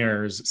 1,000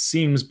 years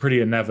seems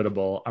pretty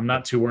inevitable. I'm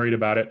not too worried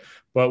about it.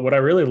 But what I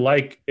really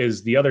like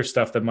is the other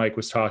stuff that Mike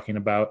was talking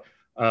about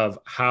of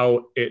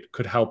how it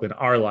could help in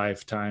our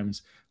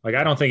lifetimes. Like,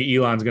 I don't think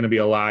Elon's going to be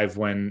alive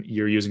when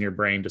you're using your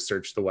brain to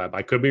search the web.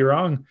 I could be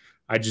wrong.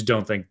 I just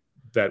don't think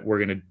that we're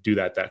going to do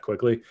that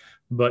quickly.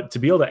 But to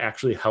be able to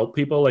actually help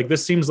people, like,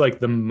 this seems like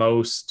the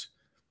most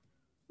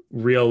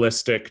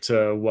realistic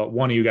to what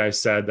one of you guys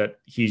said, that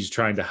he's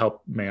trying to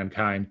help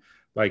mankind,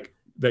 like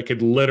that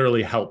could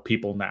literally help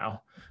people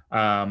now.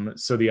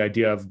 So the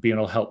idea of being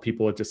able to help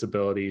people with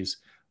disabilities,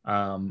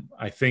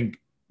 I think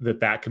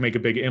that can make a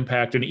big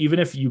impact. And even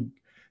if you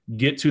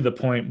get to the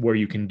point where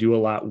you can do a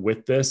lot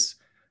with this,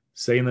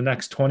 say in the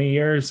next 20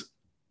 years,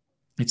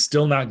 it's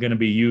still not going to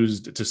be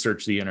used to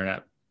search the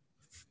internet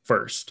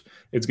first.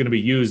 It's going to be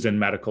used in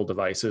medical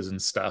devices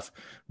and stuff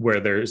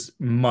where there's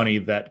money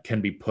that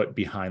can be put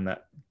behind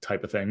that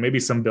type of thing. Maybe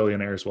some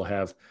billionaires will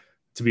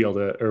be able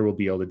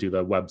to do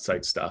the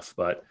website stuff.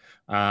 But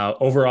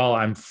overall,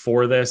 I'm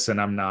for this and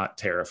I'm not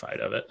terrified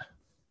of it.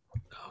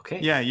 Okay.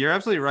 Yeah, you're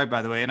absolutely right,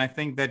 by the way. And I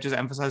think that just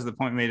emphasizes the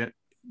point made at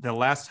the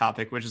last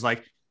topic, which is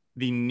like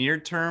the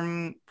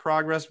near-term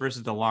progress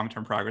versus the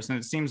long-term progress. And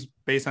it seems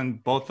based on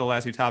both the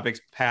last two topics,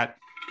 Pat,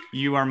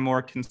 you are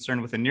more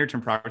concerned with the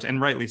near-term progress,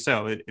 and rightly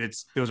so.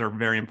 Those are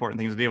very important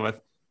things to deal with.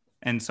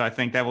 And so I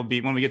think that will be,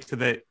 when we get to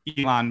the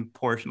Elon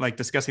portion, like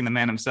discussing the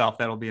man himself,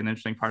 that'll be an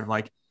interesting part of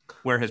like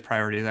where his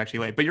priorities actually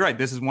lay. But you're right.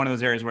 This is one of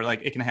those areas where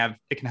like it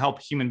can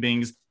help human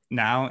beings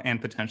now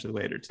and potentially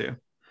later too.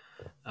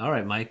 All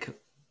right, Mike.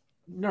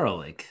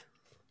 Neuralink.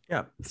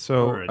 Yeah.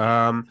 So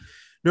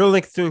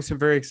Neuralink is doing some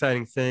very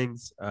exciting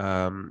things.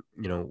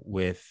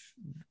 With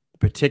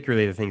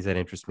particularly the things that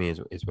interest me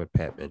is what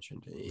Pat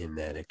mentioned, in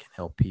that it can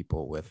help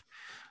people with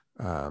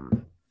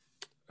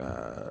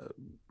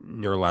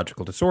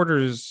neurological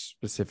disorders,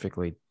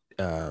 specifically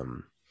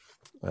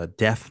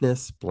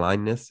deafness,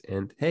 blindness,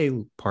 and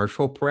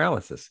partial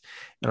paralysis.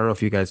 I don't know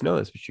if you guys know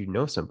this, but you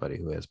know somebody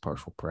who has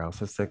partial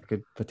paralysis that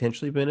could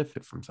potentially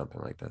benefit from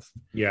something like this.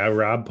 Yeah,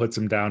 Rob puts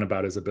him down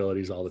about his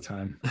abilities all the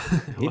time.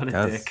 What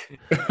a dick.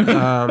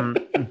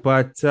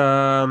 But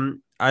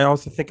I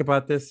also think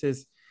about this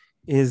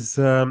is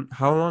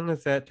how long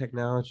is that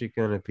technology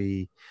going to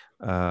be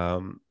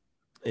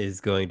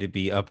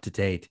up to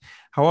date?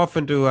 How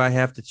often do I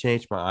have to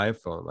change my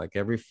iPhone? Like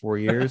every 4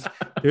 years?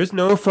 There's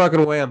no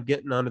fucking way I'm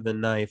getting under the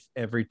knife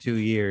every 2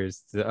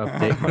 years to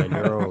update my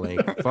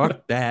Neuralink.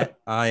 Fuck that.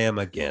 I am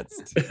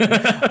against. All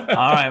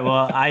right.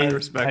 Well, I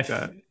respect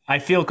that. I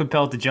feel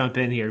compelled to jump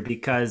in here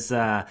because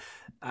the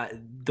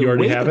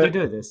way that they're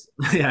doing this.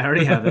 Yeah, I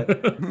already have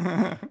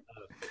it.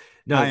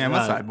 No, I am a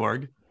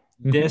cyborg.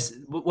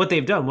 What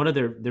they've done, one of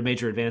their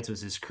major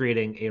advances is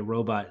creating a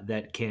robot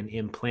that can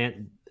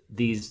implant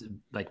these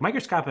like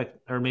microscopic,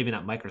 or maybe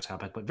not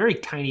microscopic, but very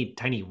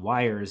tiny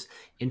wires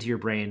into your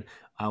brain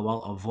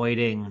while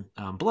avoiding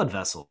blood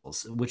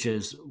vessels, which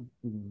is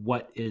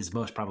what is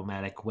most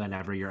problematic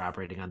whenever you're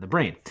operating on the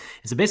brain.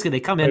 And so basically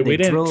they come in, we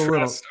didn't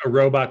trust a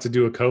robot to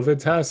do a COVID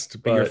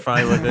test, but you're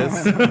fine with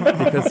this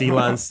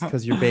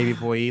because your baby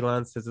boy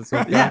Elon says it's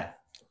okay. Yeah.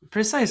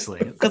 Precisely,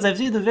 because I've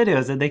seen the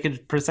videos and they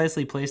could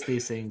precisely place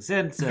these things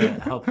in to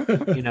help,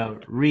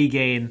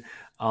 regain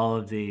all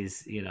of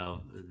these,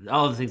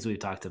 all of the things we've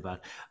talked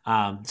about.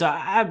 So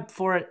I'm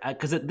for it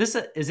because this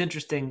is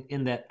interesting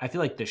in that I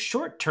feel like the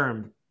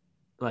short-term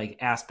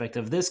aspect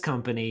of this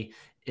company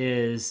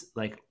is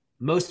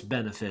most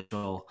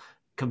beneficial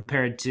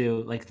compared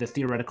to the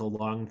theoretical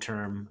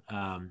long-term,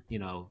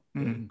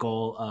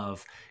 goal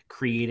of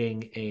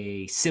creating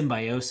a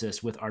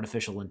symbiosis with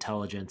artificial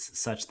intelligence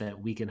such that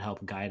we can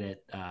help guide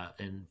it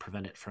and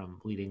prevent it from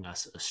leading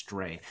us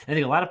astray. I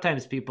think a lot of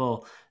times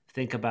people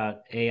think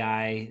about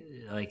AI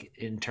like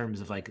in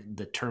terms of like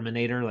the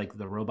Terminator, like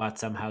the robot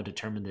somehow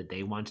determined that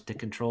they wanted to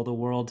control the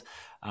world.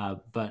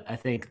 But I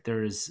think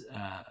there's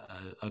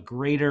a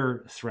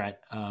greater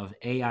threat of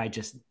AI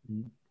just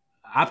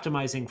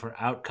optimizing for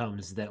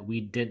outcomes that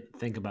we didn't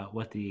think about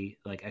what the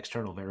like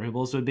external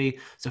variables would be.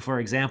 So for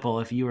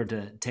example, if you were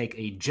to take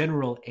a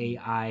general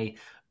AI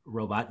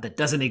robot that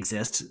doesn't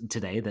exist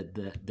today,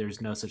 that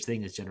there's no such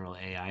thing as general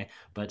AI,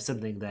 but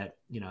something that,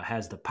 you know,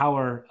 has the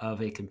power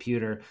of a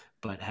computer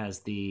but has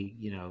the,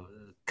 you know,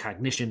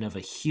 cognition of a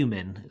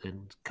human,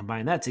 and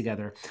combine that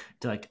together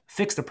to like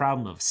fix the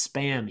problem of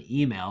spam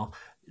email,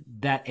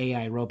 that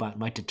AI robot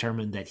might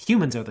determine that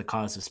humans are the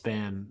cause of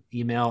spam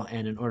email,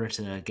 and in order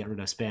to get rid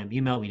of spam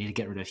email, we need to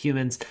get rid of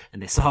humans,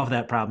 and they solve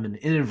that problem and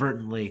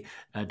inadvertently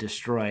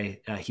destroy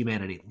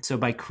humanity. So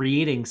by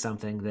creating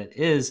something that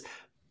is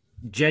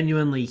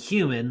genuinely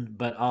human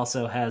but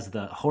also has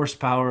the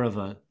horsepower of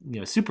a, you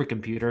know,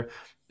 supercomputer,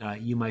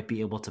 you might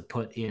be able to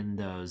put in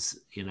those,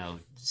 you know,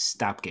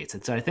 stop gates.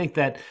 And so I think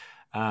that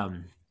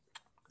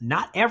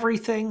not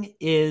everything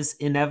is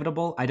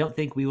inevitable. I don't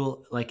think we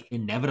will like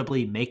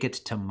inevitably make it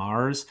to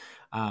Mars.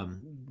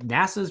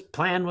 NASA's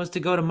plan was to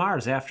go to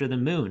Mars after the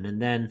moon,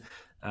 and then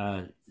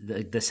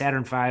the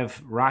Saturn V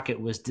rocket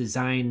was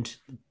designed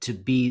to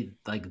be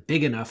like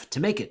big enough to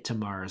make it to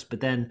Mars, but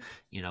then,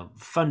 you know,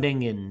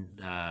 funding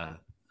and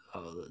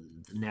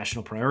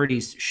national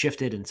priorities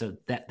shifted, and so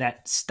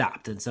that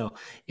stopped. And so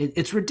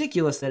it's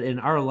ridiculous that in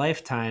our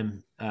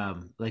lifetime,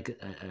 like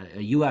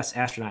a U.S.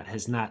 astronaut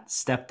has not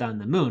stepped on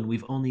the moon.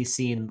 We've only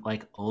seen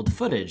like old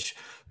footage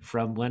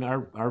from when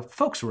our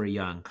folks were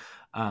young.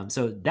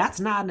 So that's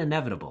not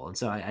inevitable. And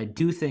so I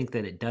do think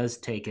that it does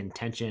take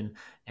intention,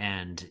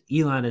 and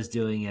Elon is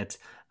doing it.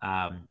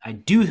 I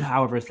do,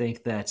 however,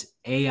 think that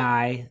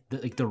AI,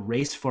 the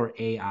race for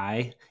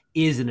AI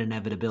is an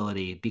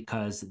inevitability,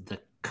 because the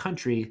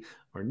country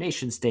or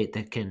nation state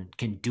that can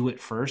do it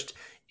first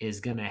is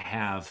going to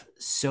have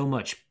so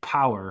much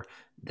power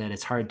that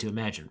it's hard to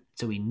imagine.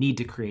 So we need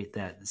to create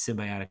that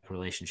symbiotic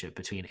relationship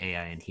between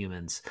AI and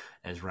humans,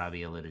 as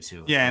Robbie alluded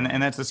to. Yeah,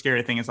 and that's the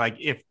scary thing. Is like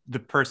if the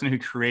person who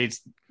creates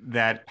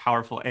that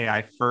powerful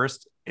AI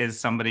first is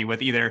somebody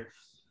with either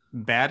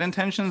bad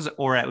intentions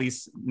or at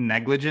least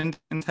negligent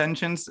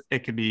intentions, it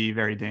could be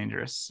very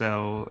dangerous.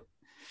 So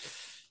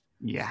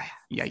yeah,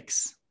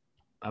 yikes.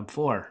 I'm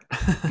for.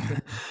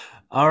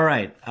 All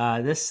right.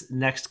 This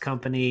next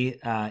company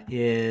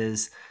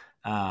is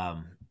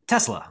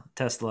Tesla.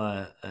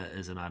 Tesla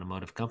is an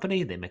automotive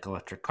company. They make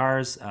electric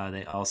cars.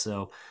 They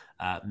also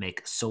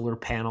make solar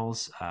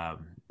panels.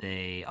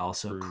 They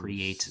also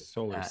create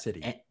Solar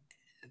City.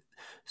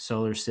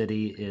 Solar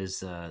City is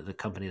the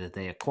company that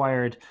they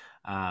acquired.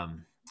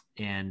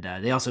 And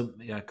they also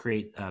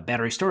create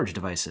battery storage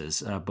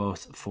devices,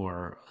 both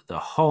for the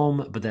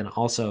home, but then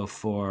also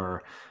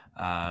for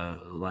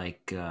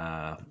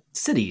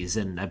cities,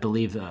 and I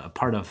believe a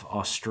part of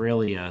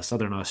Australia,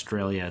 southern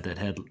Australia, that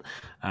had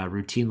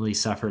routinely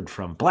suffered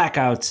from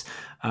blackouts.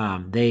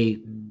 They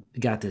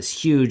got this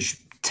huge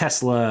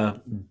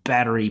Tesla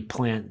battery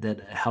plant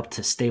that helped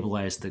to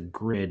stabilize the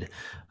grid,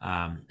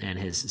 and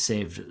has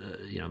saved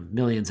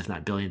millions, if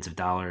not billions, of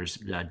dollars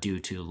due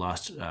to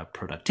lost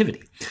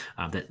productivity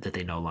that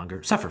they no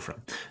longer suffer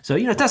from. So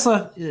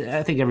Tesla,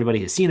 I think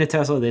everybody has seen a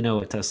Tesla. They know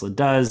what Tesla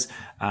does.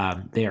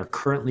 They are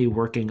currently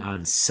working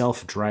on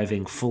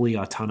self-driving, fully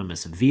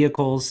autonomous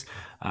vehicles,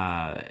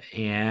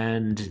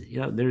 and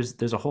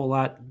there's a whole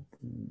lot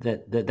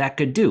that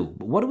could do.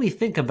 But what do we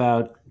think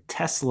about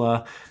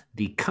Tesla,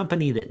 the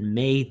company that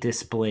may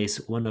displace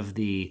one of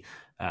the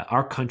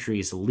our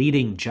country's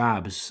leading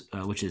jobs,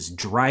 which is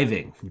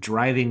driving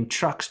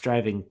trucks,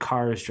 driving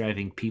cars,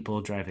 driving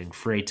people, driving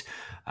freight?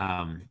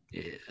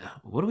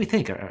 What do we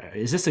think?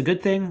 Is this a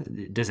good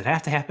thing? Does it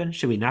have to happen?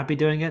 Should we not be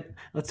doing it?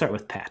 Let's start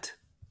with Pat.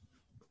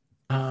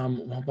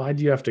 Well, why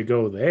do you have to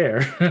go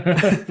there?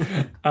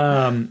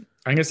 I'm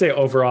gonna say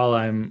overall,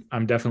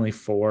 I'm definitely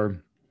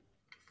for.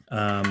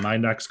 My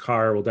next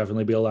car will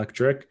definitely be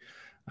electric.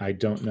 I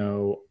don't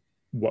know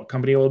what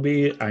company it will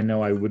be. I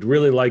know I would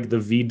really like the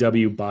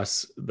VW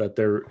bus that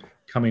they're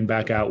coming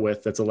back out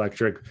with that's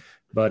electric,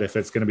 but if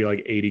it's going to be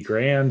like 80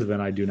 grand,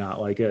 then I do not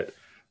like it.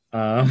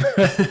 But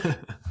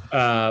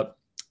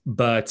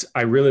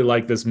I really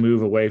like this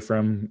move away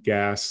from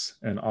gas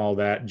and all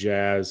that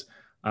jazz.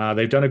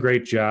 They've done a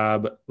great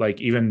job. Like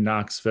even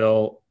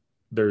Knoxville,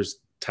 there's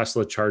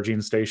Tesla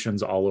charging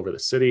stations all over the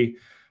city.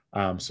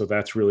 So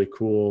that's really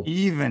cool.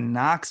 Even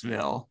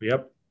Knoxville.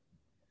 Yep.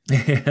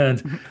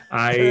 And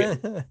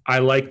I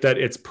like that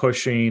it's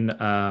pushing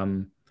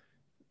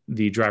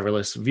the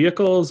driverless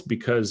vehicles,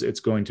 because it's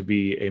going to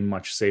be a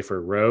much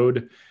safer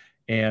road.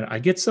 And I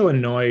get so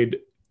annoyed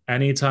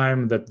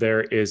anytime that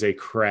there is a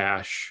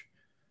crash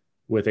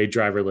with a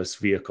driverless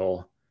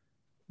vehicle,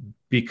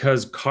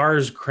 because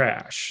cars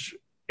crash.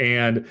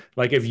 And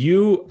like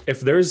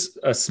if there's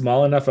a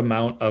small enough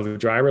amount of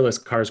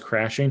driverless cars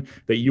crashing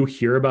that you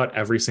hear about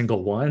every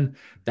single one,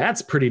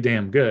 that's pretty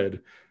damn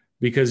good,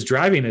 because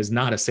driving is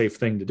not a safe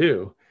thing to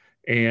do.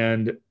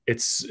 And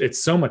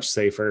it's so much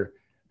safer.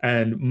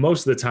 And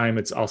most of the time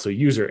it's also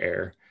user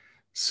error.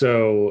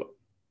 So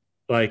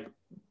like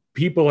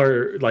people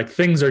are like,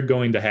 things are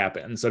going to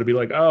happen. So to be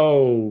like,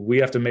 oh, we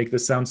have to make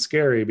this sound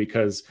scary,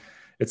 because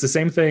it's the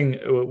same thing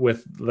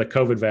with the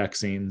COVID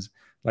vaccines.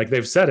 Like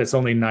they've said, it's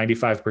only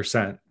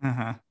 95%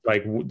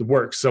 like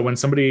works. So when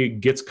somebody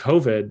gets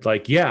COVID,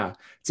 like, yeah,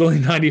 it's only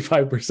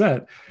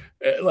 95%.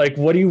 Like,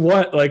 what do you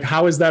want? Like,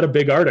 how is that a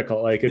big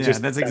article? Like, it's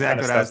just, that's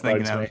exactly what I was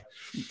thinking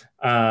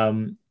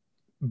of.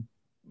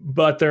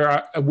 But there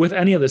are, with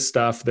any of this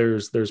stuff,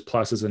 there's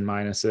pluses and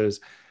minuses,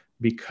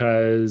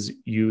 because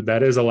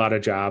that is a lot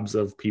of jobs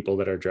of people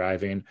that are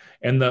driving.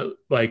 And the,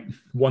 like,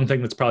 one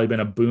thing that's probably been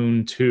a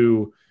boon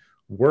to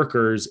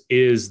workers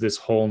is this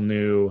whole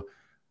new,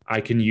 I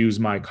can use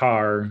my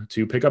car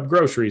to pick up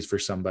groceries for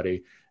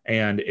somebody.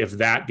 And if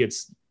that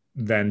gets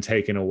then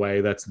taken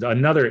away, that's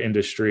another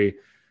industry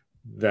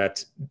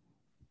that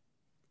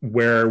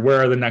where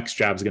are the next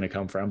jobs going to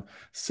come from?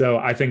 So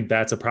I think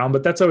that's a problem,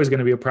 but that's always going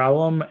to be a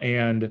problem.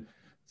 And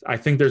I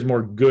think there's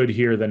more good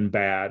here than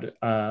bad.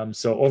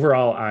 So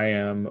overall, I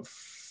am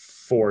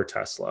for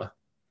Tesla.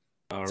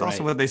 It's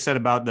also what they said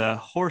about the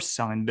horse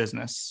selling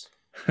business,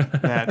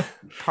 that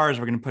cars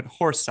were going to put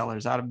horse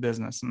sellers out of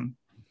business, and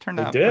turned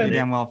out pretty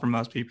damn well for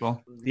most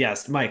people.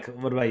 Yes. Mike,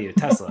 what about you?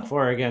 Tesla,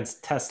 for or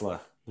against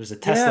Tesla? There's a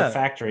Tesla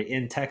factory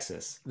in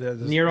Texas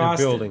near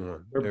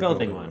Austin. They're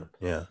building one.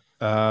 Yeah.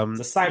 The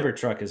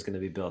Cybertruck is going to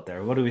be built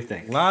there. What do we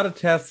think? A lot of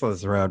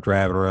Teslas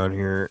driving around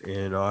here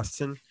in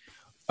Austin.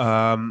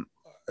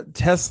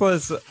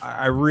 Teslas,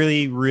 I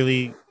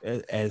really,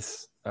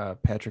 as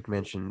Patrick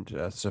mentioned,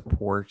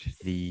 support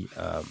the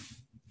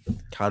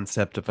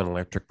concept of an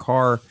electric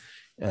car,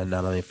 and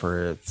not only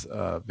for its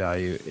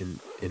value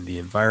in the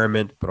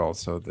environment, but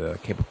also the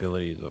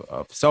capabilities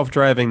of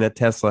self-driving that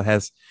Tesla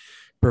has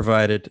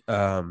provided.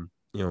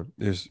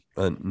 There's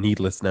a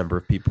needless number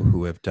of people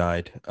who have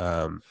died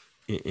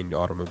in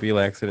automobile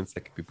accidents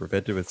that can be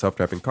prevented with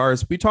self-driving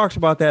cars. We talked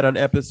about that on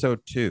episode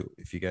 2.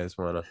 If you guys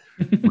want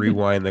to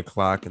rewind the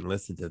clock and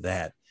listen to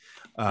that,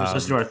 just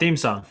listen to our theme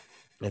song.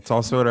 It's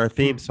also in our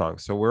theme song,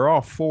 so we're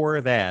all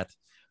for that.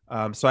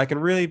 So I can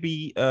really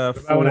be for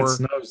when it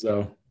snows,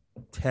 though.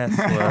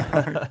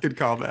 Tesla. Good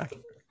callback.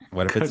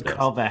 What if it's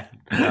callback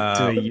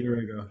to a year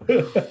ago?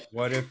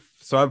 What if?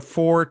 So I'm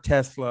for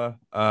Tesla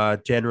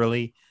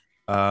generally.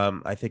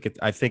 I think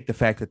the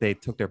fact that they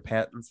took their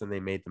patents and they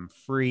made them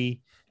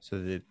free so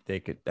that they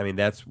could. I mean,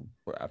 that's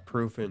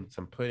proof and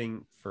some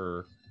pudding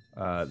for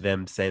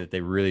them saying that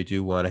they really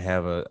do want to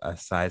have a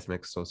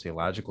seismic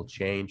sociological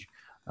change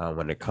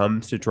when it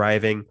comes to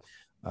driving.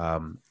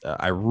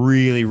 I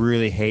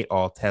really hate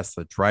all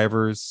Tesla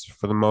drivers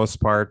for the most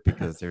part,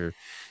 because they're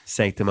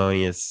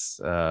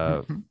sanctimonious,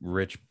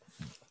 rich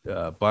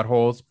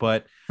buttholes.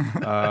 But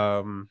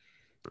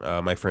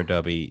my friend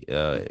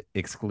Dubby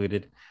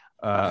excluded.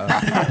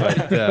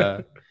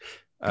 So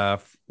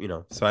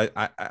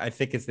I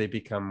think as they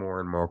become more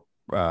and more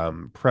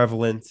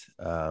prevalent,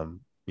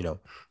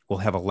 we'll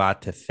have a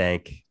lot to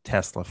thank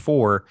Tesla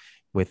for.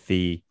 With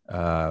the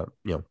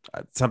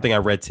something I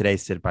read today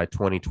said by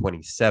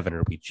 2027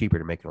 it'll be cheaper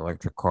to make an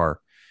electric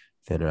car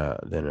than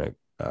a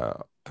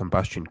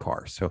combustion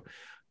car. So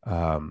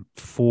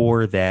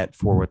for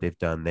what they've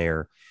done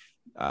there,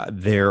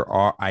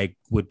 I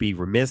would be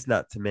remiss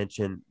not to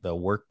mention the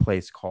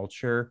workplace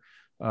culture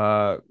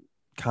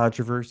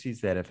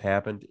controversies that have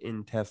happened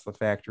in Tesla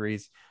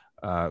factories.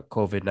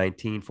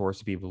 COVID-19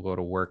 forced people to go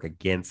to work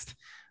against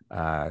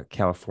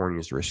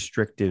California's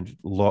restrictive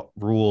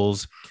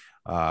rules.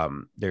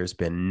 There's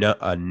been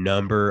a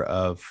number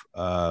of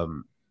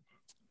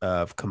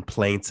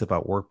complaints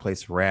about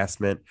workplace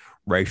harassment,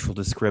 racial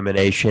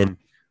discrimination,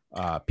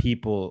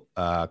 people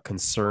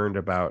concerned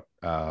about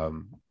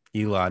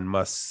Elon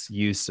Musk's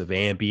use of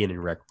Ambien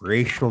and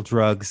recreational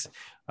drugs,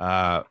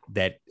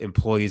 that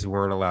employees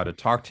weren't allowed to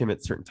talk to him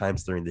at certain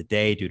times during the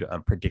day due to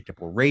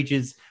unpredictable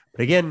rages.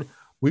 But again,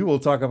 we will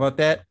talk about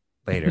that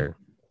later.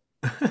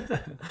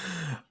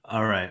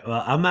 All right.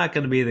 Well, I'm not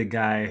going to be the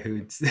guy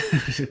who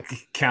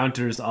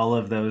counters all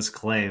of those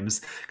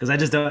claims, because I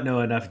just don't know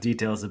enough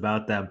details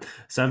about them.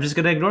 So I'm just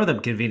going to ignore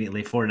them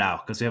conveniently for now,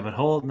 because we have a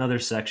whole another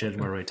section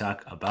where we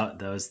talk about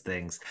those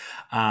things.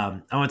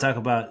 I want to talk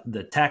about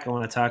the tech. I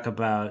want to talk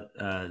about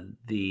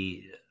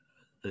the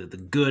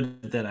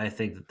good that I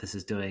think that this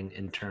is doing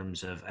in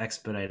terms of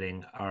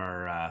expediting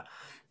our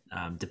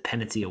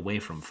dependency away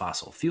from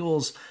fossil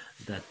fuels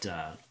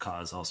that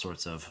cause all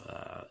sorts of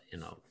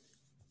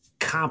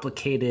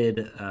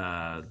complicated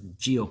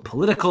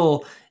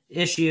geopolitical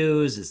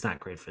issues. It's not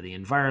great for the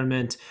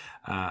environment.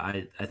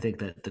 I think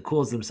that the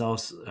cars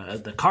themselves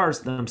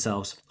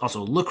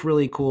also look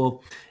really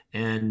cool.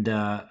 And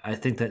I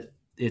think that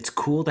it's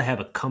cool to have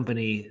a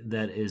company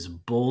that is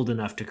bold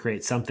enough to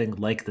create something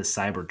like the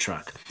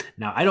Cybertruck.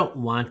 Now, I don't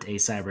want a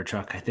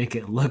Cybertruck. I think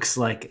it looks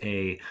like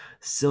a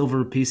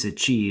silver piece of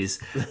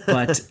cheese,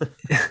 but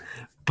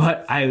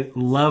but I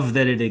love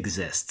that it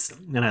exists.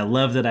 And I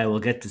love that I will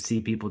get to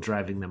see people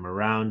driving them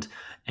around.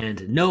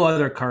 And no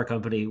other car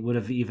company would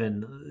have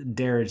even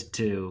dared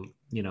to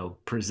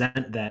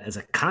present that as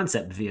a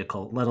concept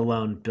vehicle, let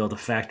alone build a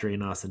factory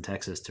in Austin,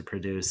 Texas to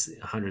produce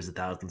hundreds of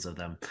thousands of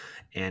them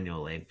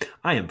annually.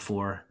 I am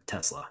for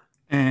Tesla.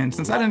 And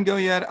since I didn't go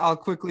yet, I'll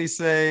quickly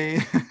say,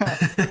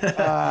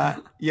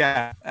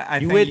 yeah,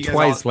 you went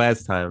twice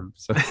last time.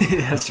 So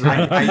that's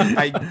right.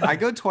 I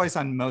go twice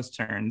on most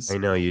turns. I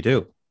know you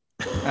do.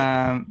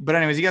 But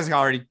anyways, you guys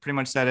already pretty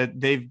much said it.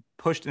 They've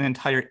pushed an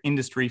entire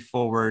industry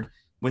forward.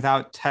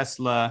 Without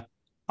Tesla,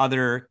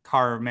 other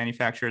car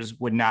manufacturers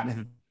would not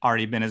have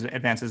already been as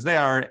advanced as they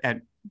are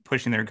at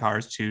pushing their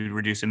cars to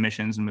reduce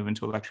emissions and move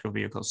into electrical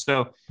vehicles.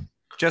 So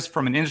just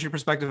from an industry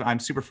perspective, I'm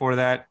super for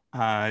that.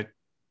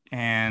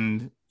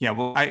 And yeah,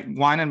 well,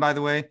 Winan, by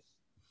the way,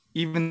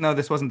 even though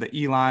this wasn't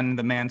the Elon,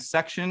 the man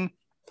section,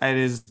 it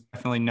is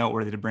definitely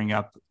noteworthy to bring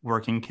up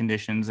working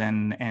conditions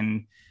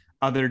and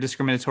other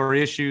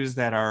discriminatory issues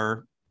that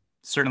are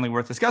certainly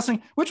worth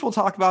discussing, which we'll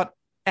talk about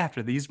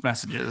after these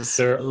messages.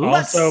 They're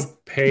also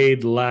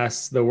paid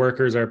less. The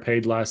workers are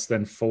paid less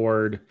than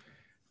Ford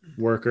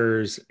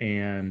workers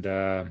and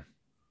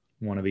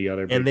one of the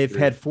other. And they've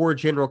had 4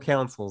 general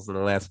counsels in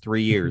the last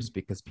 3 years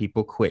because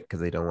people quit because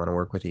they don't want to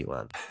work with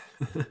Elon.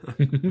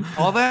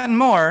 All that and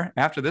more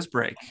after this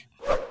break.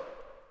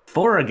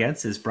 For or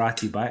Against is brought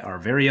to you by our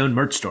very own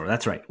merch store.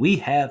 That's right, we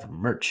have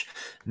merch.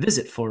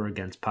 Visit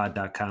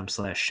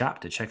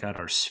foragainstpod.com/shop to check out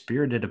our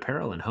spirited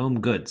apparel and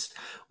home goods.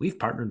 We've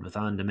partnered with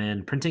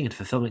on-demand printing and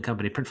fulfillment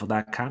company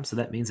Printful.com, so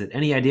that means that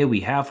any idea we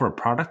have for a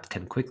product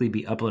can quickly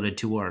be uploaded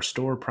to our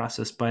store,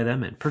 processed by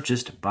them, and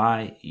purchased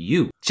by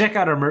you. Check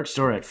out our merch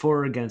store at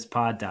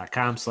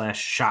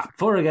foragainstpod.com/shop.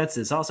 For Against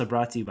is also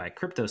brought to you by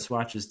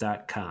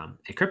CryptoSwatches.com.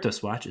 A crypto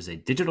swatch is a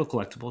digital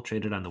collectible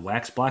traded on the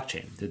Wax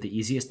blockchain. They're the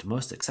easiest,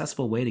 most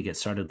accessible way to get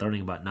started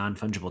learning about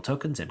non-fungible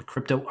tokens and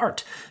crypto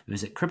art.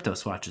 Visit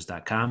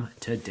CryptoSwatches.com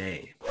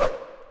today.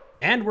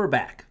 And we're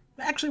back.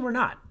 Actually, we're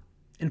not.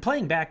 In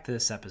playing back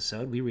this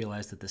episode, we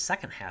realized that the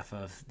second half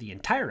of the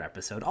entire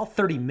episode, all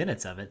 30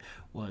 minutes of it,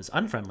 was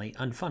unfriendly,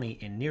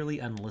 unfunny, and nearly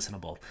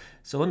unlistenable.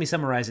 So let me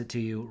summarize it to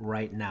you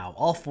right now.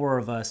 All 4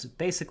 of us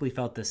basically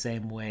felt the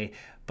same way,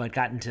 but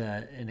got into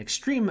an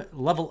extreme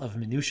level of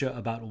minutia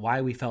about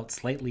why we felt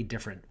slightly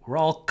different. We're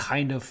all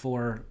kind of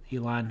for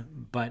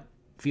Elon, but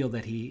feel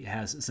that he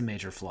has some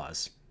major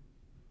flaws.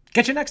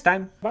 Catch you next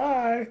time.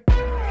 Bye.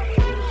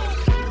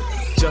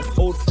 Just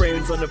old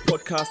friends on the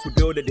podcast, we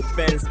build a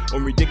defense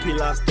on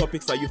ridiculous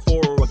topics. Are you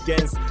for or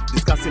against?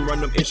 Discussing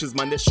random issues,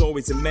 man, the show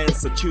is immense.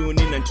 So tune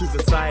in and choose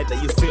a side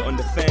that you sit on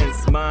the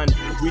fence. Man,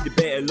 we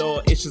debate a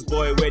lot of issues,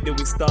 boy, where do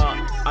we start?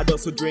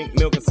 Adults who drink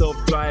milk and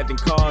self-driving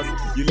cars.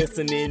 You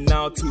listening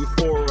now to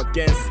For or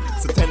Against,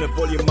 so turn the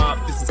volume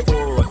up, this is For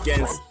or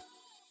Against.